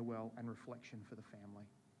moment of farewell and reflection for the family.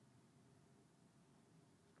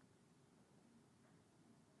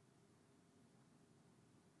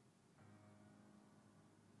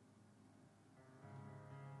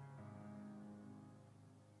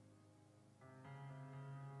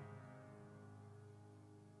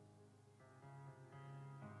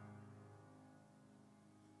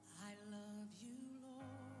 I love you, Lord,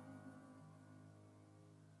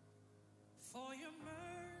 for your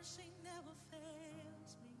mercy never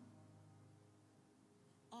fails me,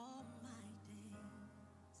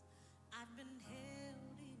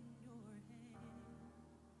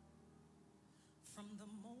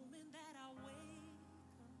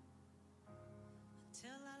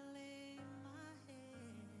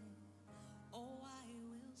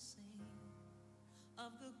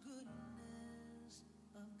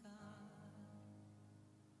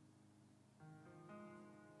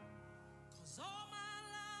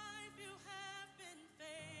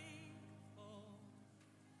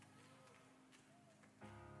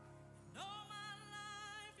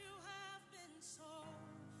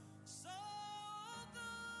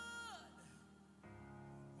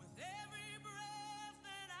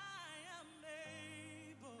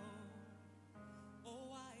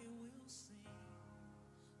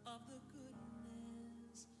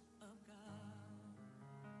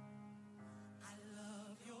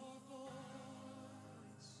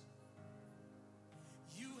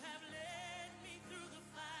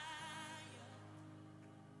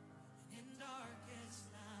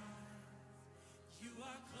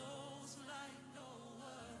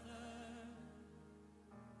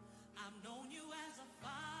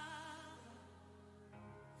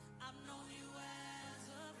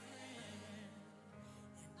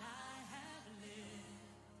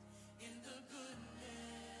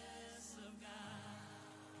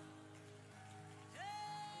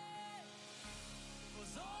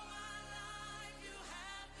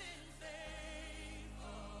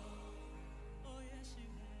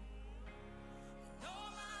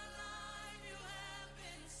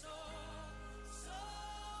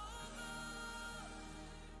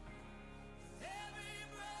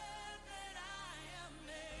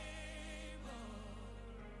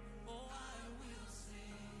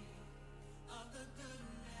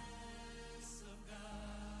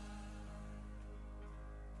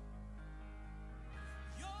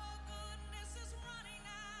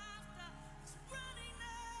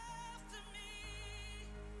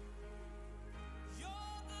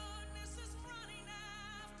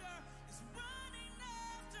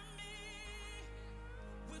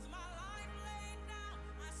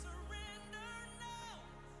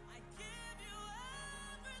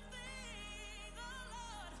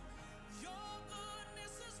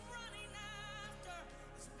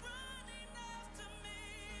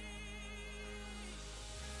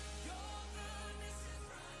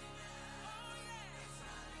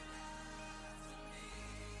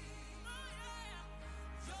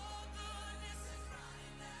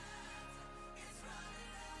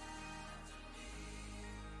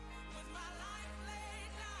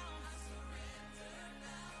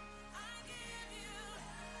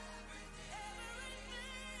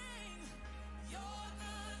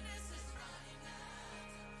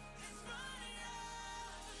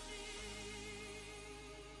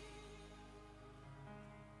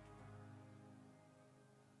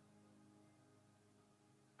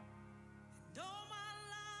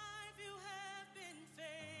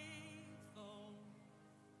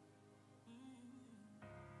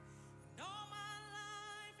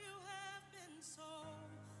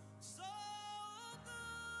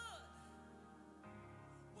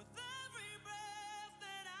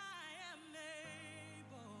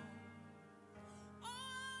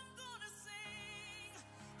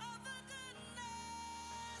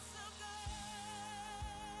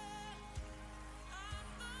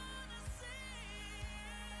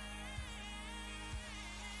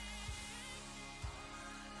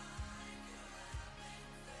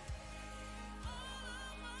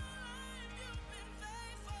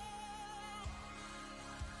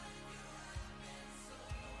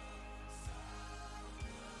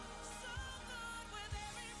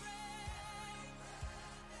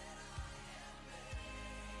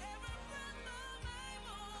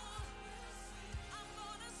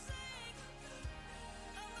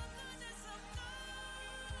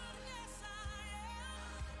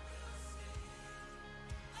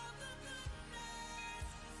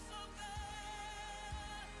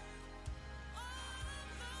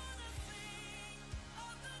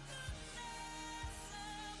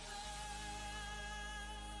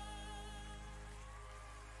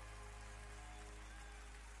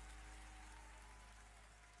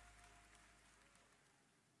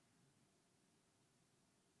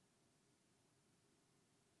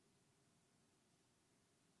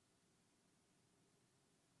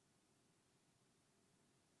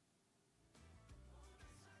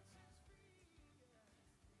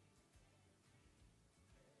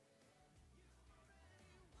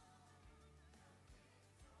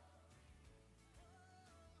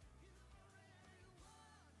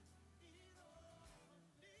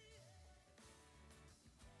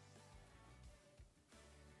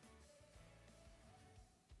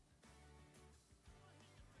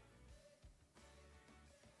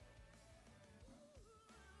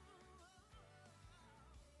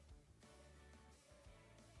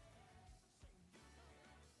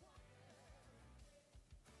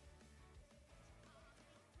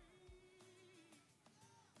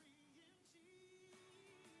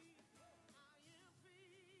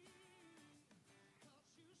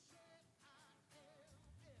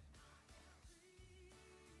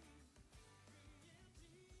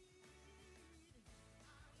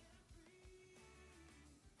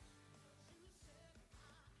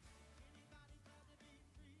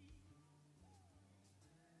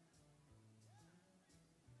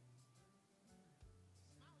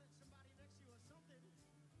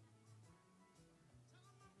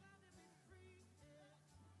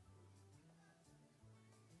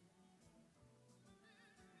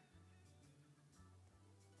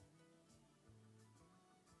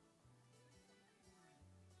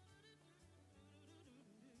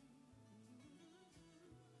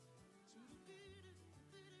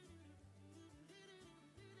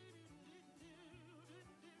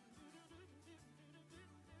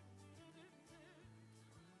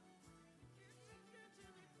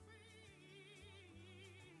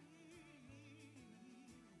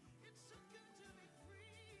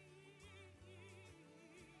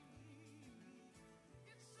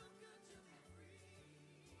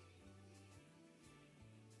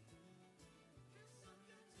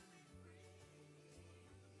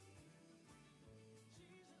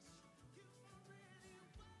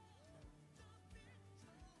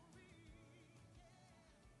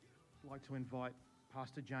 like to invite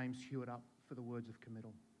Pastor James Stewart up for the words of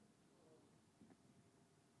committal.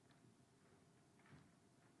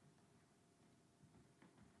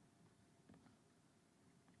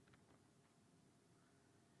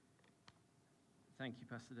 Thank you,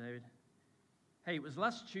 Pastor David. Hey, it was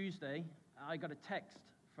last Tuesday, I got a text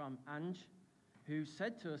from Ange, who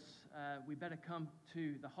said to us, we better come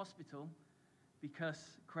to the hospital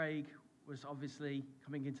because Craig was obviously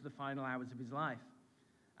coming into the final hours of his life.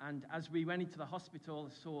 And as we went into the hospital,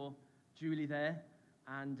 I saw Julie there,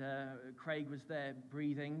 and Craig was there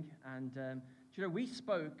breathing. And, we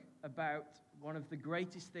spoke about one of the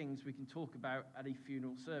greatest things we can talk about at a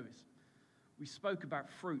funeral service. We spoke about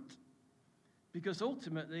fruit. Because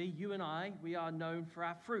ultimately, you and I, we are known for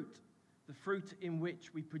our fruit, the fruit in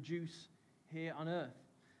which we produce here on earth.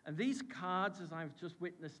 And these cards, as I've just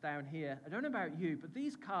witnessed down here, I don't know about you, but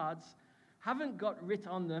these cards haven't got written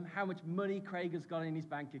on them how much money Craig has got in his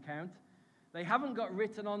bank account. They haven't got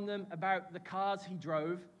written on them about the cars he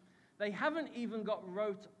drove. They haven't even got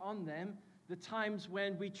wrote on them the times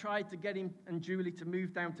when we tried to get him and Julie to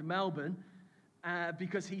move down to Melbourne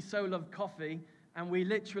because he so loved coffee. And we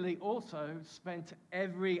literally also spent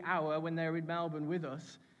every hour when they were in Melbourne with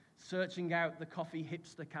us searching out the coffee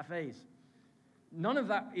hipster cafes. None of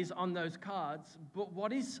that is on those cards, but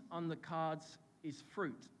what is on the cards is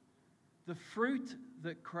fruit. The fruit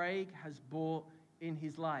that Craig has brought in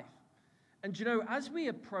his life. And as we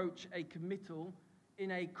approach a committal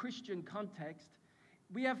in a Christian context,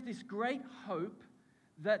 we have this great hope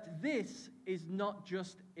that this is not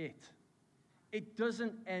just it. It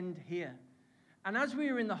doesn't end here. And as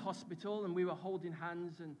we were in the hospital and we were holding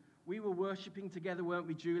hands and we were worshiping together, weren't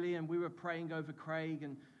we, Julie? And we were praying over Craig,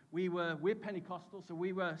 and we're Pentecostal, so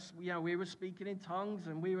we were speaking in tongues,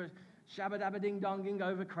 and we were shabba-dabba-ding-donging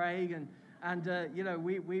over Craig, and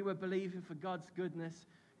we were believing for God's goodness.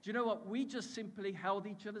 Do you know what? We just simply held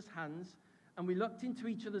each other's hands and we looked into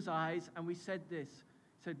each other's eyes and we said this,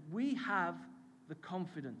 we have the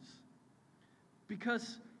confidence.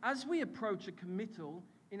 Because as we approach a committal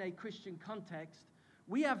in a Christian context,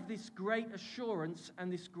 we have this great assurance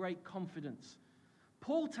and this great confidence.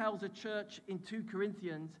 Paul tells a church in 2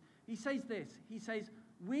 Corinthians, he says this, he says,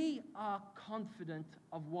 we are confident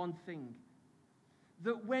of one thing,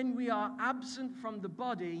 that when we are absent from the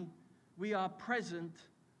body, we are present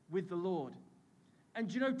with the Lord. And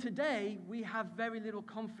today we have very little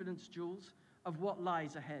confidence, Jules, of what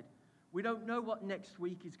lies ahead. We don't know what next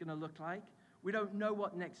week is going to look like. We don't know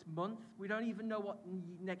what next month. We don't even know what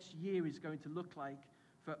next year is going to look like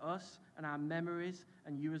for us and our memories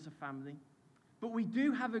and you as a family. But we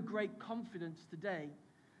do have a great confidence today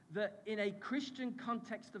that in a Christian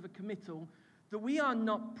context of a committal, that we are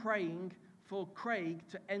not praying for Craig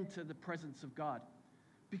to enter the presence of God,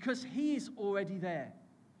 because he is already there.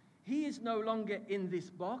 He is no longer in this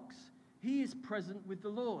box. He is present with the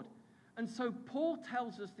Lord. And so Paul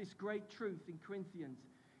tells us this great truth in Corinthians.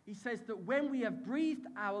 He says that when we have breathed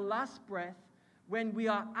our last breath, when we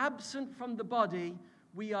are absent from the body,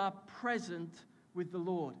 we are present with the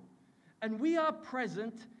Lord. And we are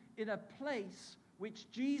present in a place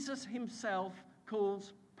which Jesus himself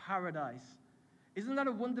calls paradise. Isn't that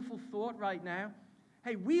a wonderful thought right now?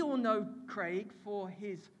 Hey, we all know Craig for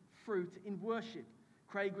his fruit in worship.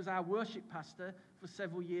 Craig was our worship pastor for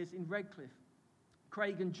several years in Redcliffe.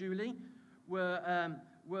 Craig and Julie were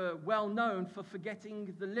well known for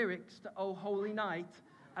forgetting the lyrics to "Oh Holy Night"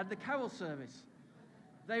 at the carol service.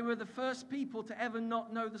 They were the first people to ever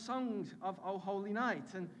not know the songs of "Oh Holy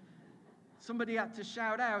Night." And somebody had to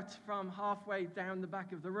shout out from halfway down the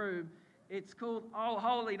back of the room, "It's called Oh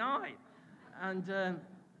Holy Night." And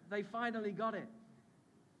they finally got it.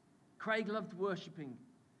 Craig loved worshiping.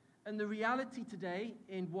 And the reality today,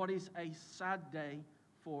 in what is a sad day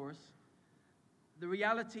for us, the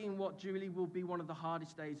reality in what, Julie, will be one of the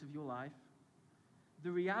hardest days of your life,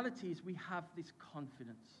 the reality is we have this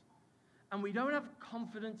confidence. And we don't have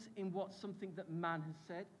confidence in what something that man has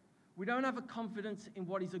said. We don't have a confidence in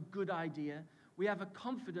what is a good idea. We have a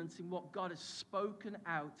confidence in what God has spoken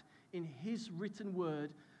out in his written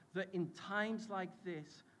word, that in times like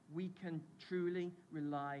this, we can truly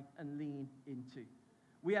rely and lean into.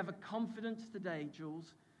 We have a confidence today,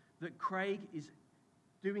 Jules, that Craig is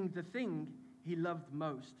doing the thing he loved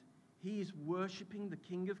most. He is worshiping the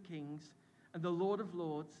King of Kings and the Lord of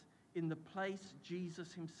Lords in the place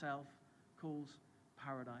Jesus himself calls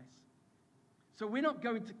paradise. So we're not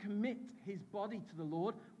going to commit his body to the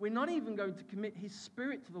Lord. We're not even going to commit his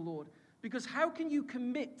spirit to the Lord, because how can you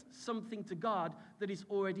commit something to God that is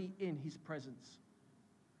already in his presence?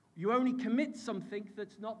 You only commit something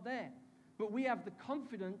that's not there. But we have the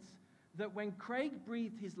confidence that when Craig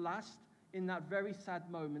breathed his last in that very sad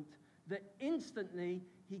moment, that instantly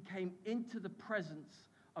he came into the presence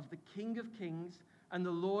of the King of Kings and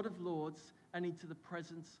the Lord of Lords, and into the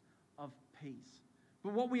presence of peace.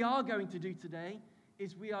 But what we are going to do today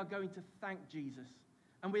is we are going to thank Jesus.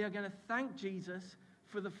 And we are going to thank Jesus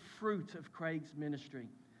for the fruit of Craig's ministry.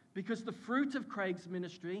 Because the fruit of Craig's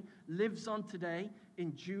ministry lives on today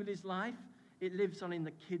in Julie's life, it lives on in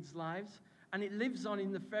the kids' lives, and it lives on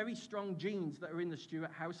in the very strong genes that are in the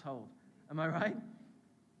Stewart household. Am I right? Do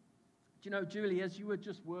you know, Julie, as you were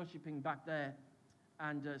just worshipping back there,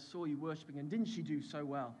 and saw you worshipping, and didn't she do so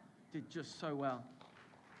well? Did just so well.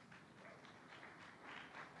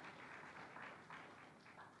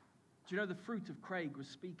 Do you know the fruit of Craig was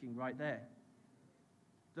speaking right there?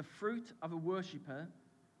 The fruit of a worshipper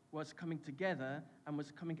was coming together and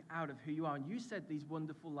was coming out of who you are. And you said these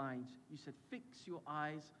wonderful lines. You said, fix your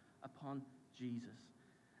eyes upon Jesus.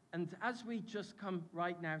 And as we just come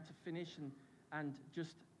right now to finish and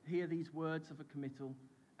just hear these words of a committal,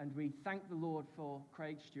 and we thank the Lord for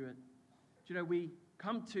Craig Stewart, do you know, we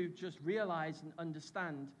come to just realize and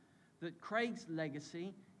understand that Craig's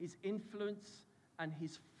legacy, his influence, and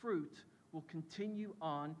his fruit will continue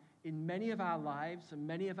on in many of our lives and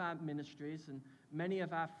many of our ministries and many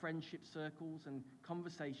of our friendship circles and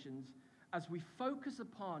conversations as we focus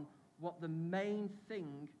upon what the main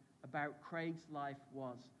thing about Craig's life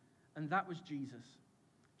was, and that was Jesus.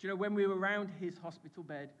 Do you know, when we were around his hospital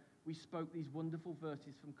bed, we spoke these wonderful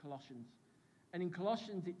verses from Colossians. And in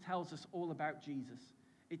Colossians, it tells us all about Jesus.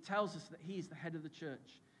 It tells us that he is the head of the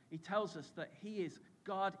church. It tells us that he is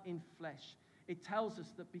God in flesh. It tells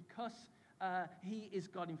us that because he is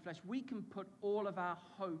God in flesh, we can put all of our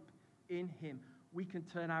hope in him. We can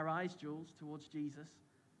turn our eyes, Jules, towards Jesus,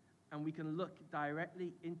 and we can look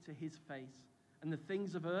directly into his face. And the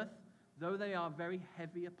things of earth, though they are very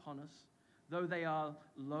heavy upon us, though they are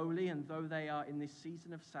lowly and though they are in this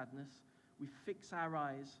season of sadness, we fix our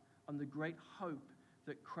eyes on the great hope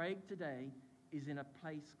that Craig today is in a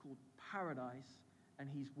place called paradise, and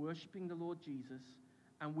he's worshiping the Lord Jesus,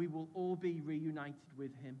 and we will all be reunited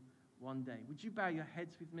with him one day. Would you bow your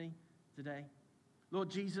heads with me today? Lord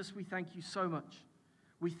Jesus, we thank you so much.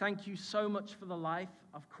 We thank you so much for the life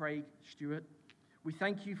of Craig Stewart. We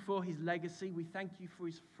thank you for his legacy. We thank you for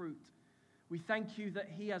his fruit. We thank you that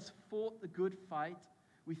he has fought the good fight.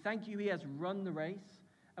 We thank you he has run the race.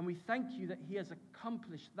 And we thank you that he has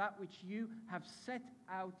accomplished that which you have set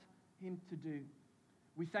out him to do.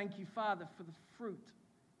 We thank you, Father, for the fruit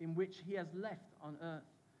in which he has left on earth.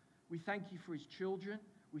 We thank you for his children.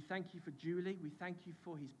 We thank you for Julie. We thank you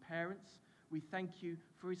for his parents. We thank you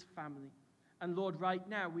for his family. And Lord, right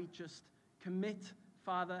now we just commit,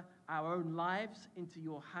 Father, our own lives into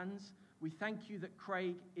your hands. We thank you that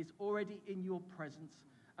Craig is already in your presence.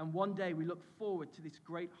 And one day we look forward to this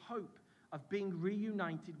great hope of being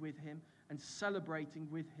reunited with him and celebrating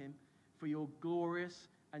with him for your glorious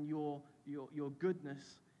and your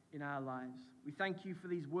goodness in our lives. We thank you for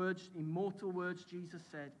these words, immortal words Jesus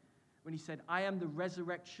said when he said, I am the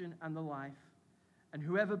resurrection and the life, and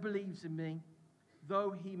whoever believes in me,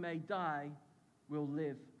 though he may die, will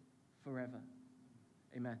live forever.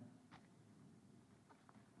 Amen.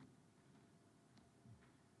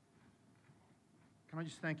 Can I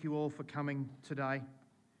just thank you all for coming today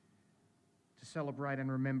to celebrate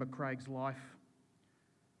and remember Craig's life?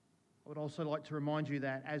 I would also like to remind you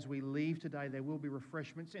that as we leave today, there will be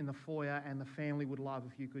refreshments in the foyer, and the family would love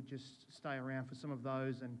if you could just stay around for some of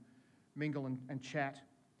those and mingle and chat.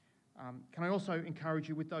 Can I also encourage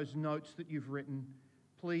you with those notes that you've written,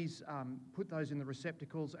 please put those in the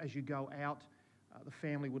receptacles as you go out. The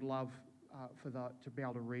family would love to be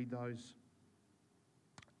able to read those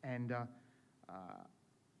and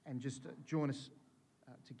just join us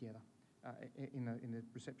together in the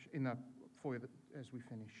reception, in the foyer as we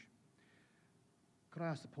finish. Could I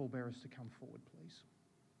ask the pallbearers to come forward, please?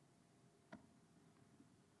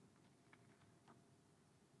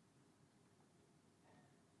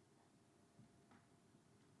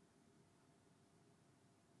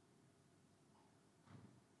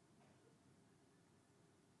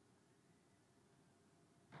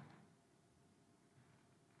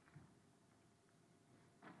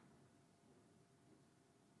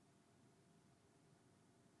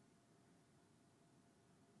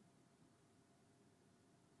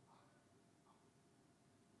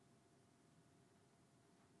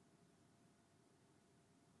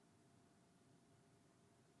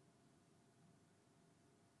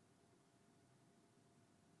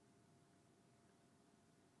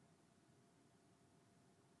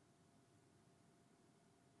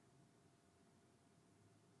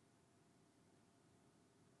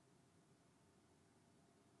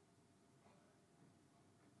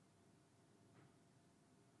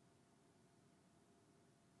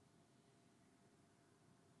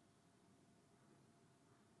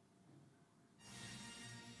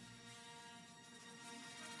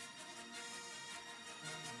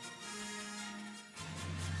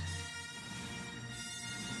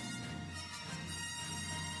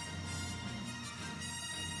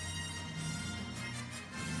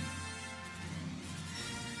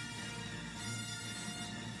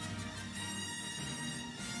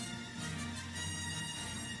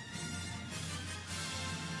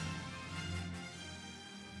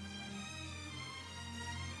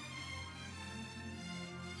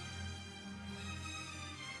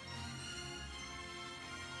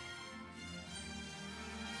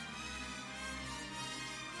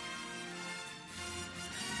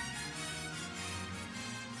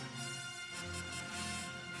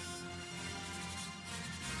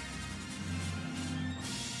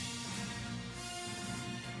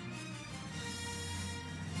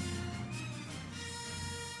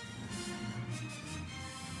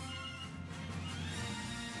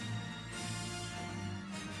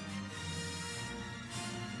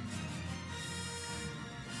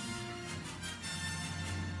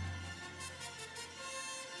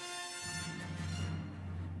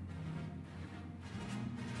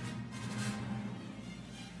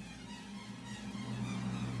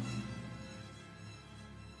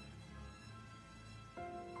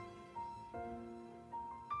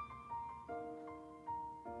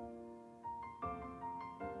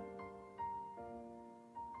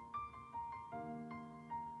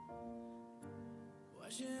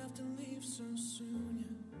 Why'd you have to leave so soon,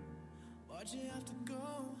 yeah? Why'd you have to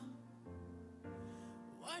go?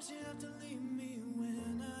 Why'd you have to leave me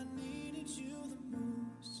when I needed you the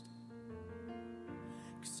most?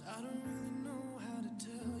 'Cause I don't really know how to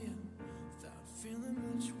tell you without feeling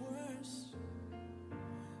much worse.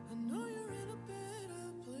 I know you're in a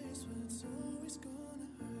better place, but it's always gonna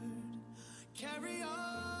hurt. Carry on,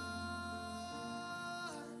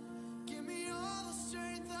 give me all the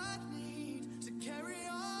strength I need to carry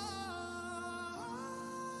on.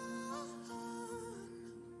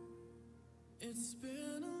 It's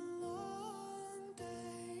been a long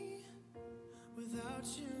day without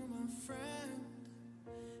you, my friend,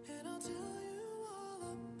 and I'll tell you all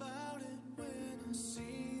about it when I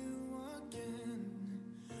see you again.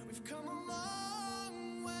 We've come a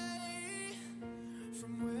long way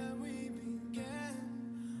from where we began.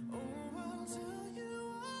 Oh, I'll tell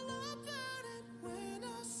you all about it when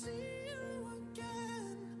I see you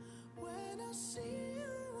again. When I see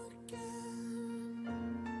you again.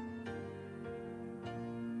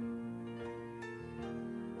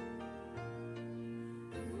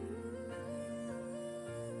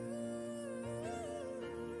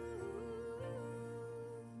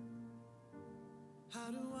 How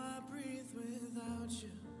do I breathe without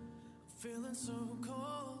you? I'm feeling so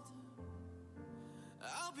cold.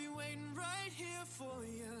 I'll be waiting right here for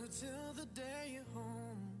you till the day you're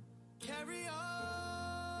home. Carry on,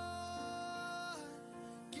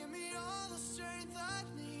 give me all the strength I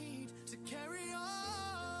need to carry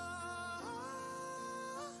on.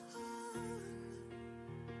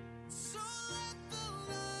 So let the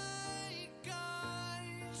light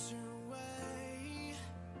guide your way.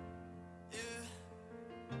 Yeah.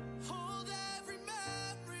 Hold every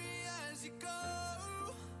memory as you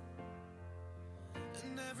go,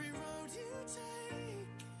 and every road you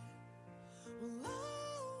take will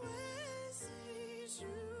always lead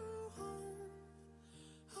you home.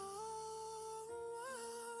 Oh,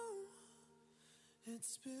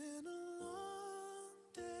 it's been a long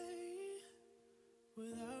day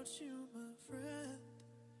without you, my friend,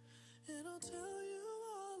 and I'll tell you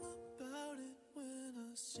all about it when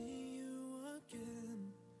I see you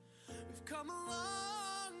again. We've come a long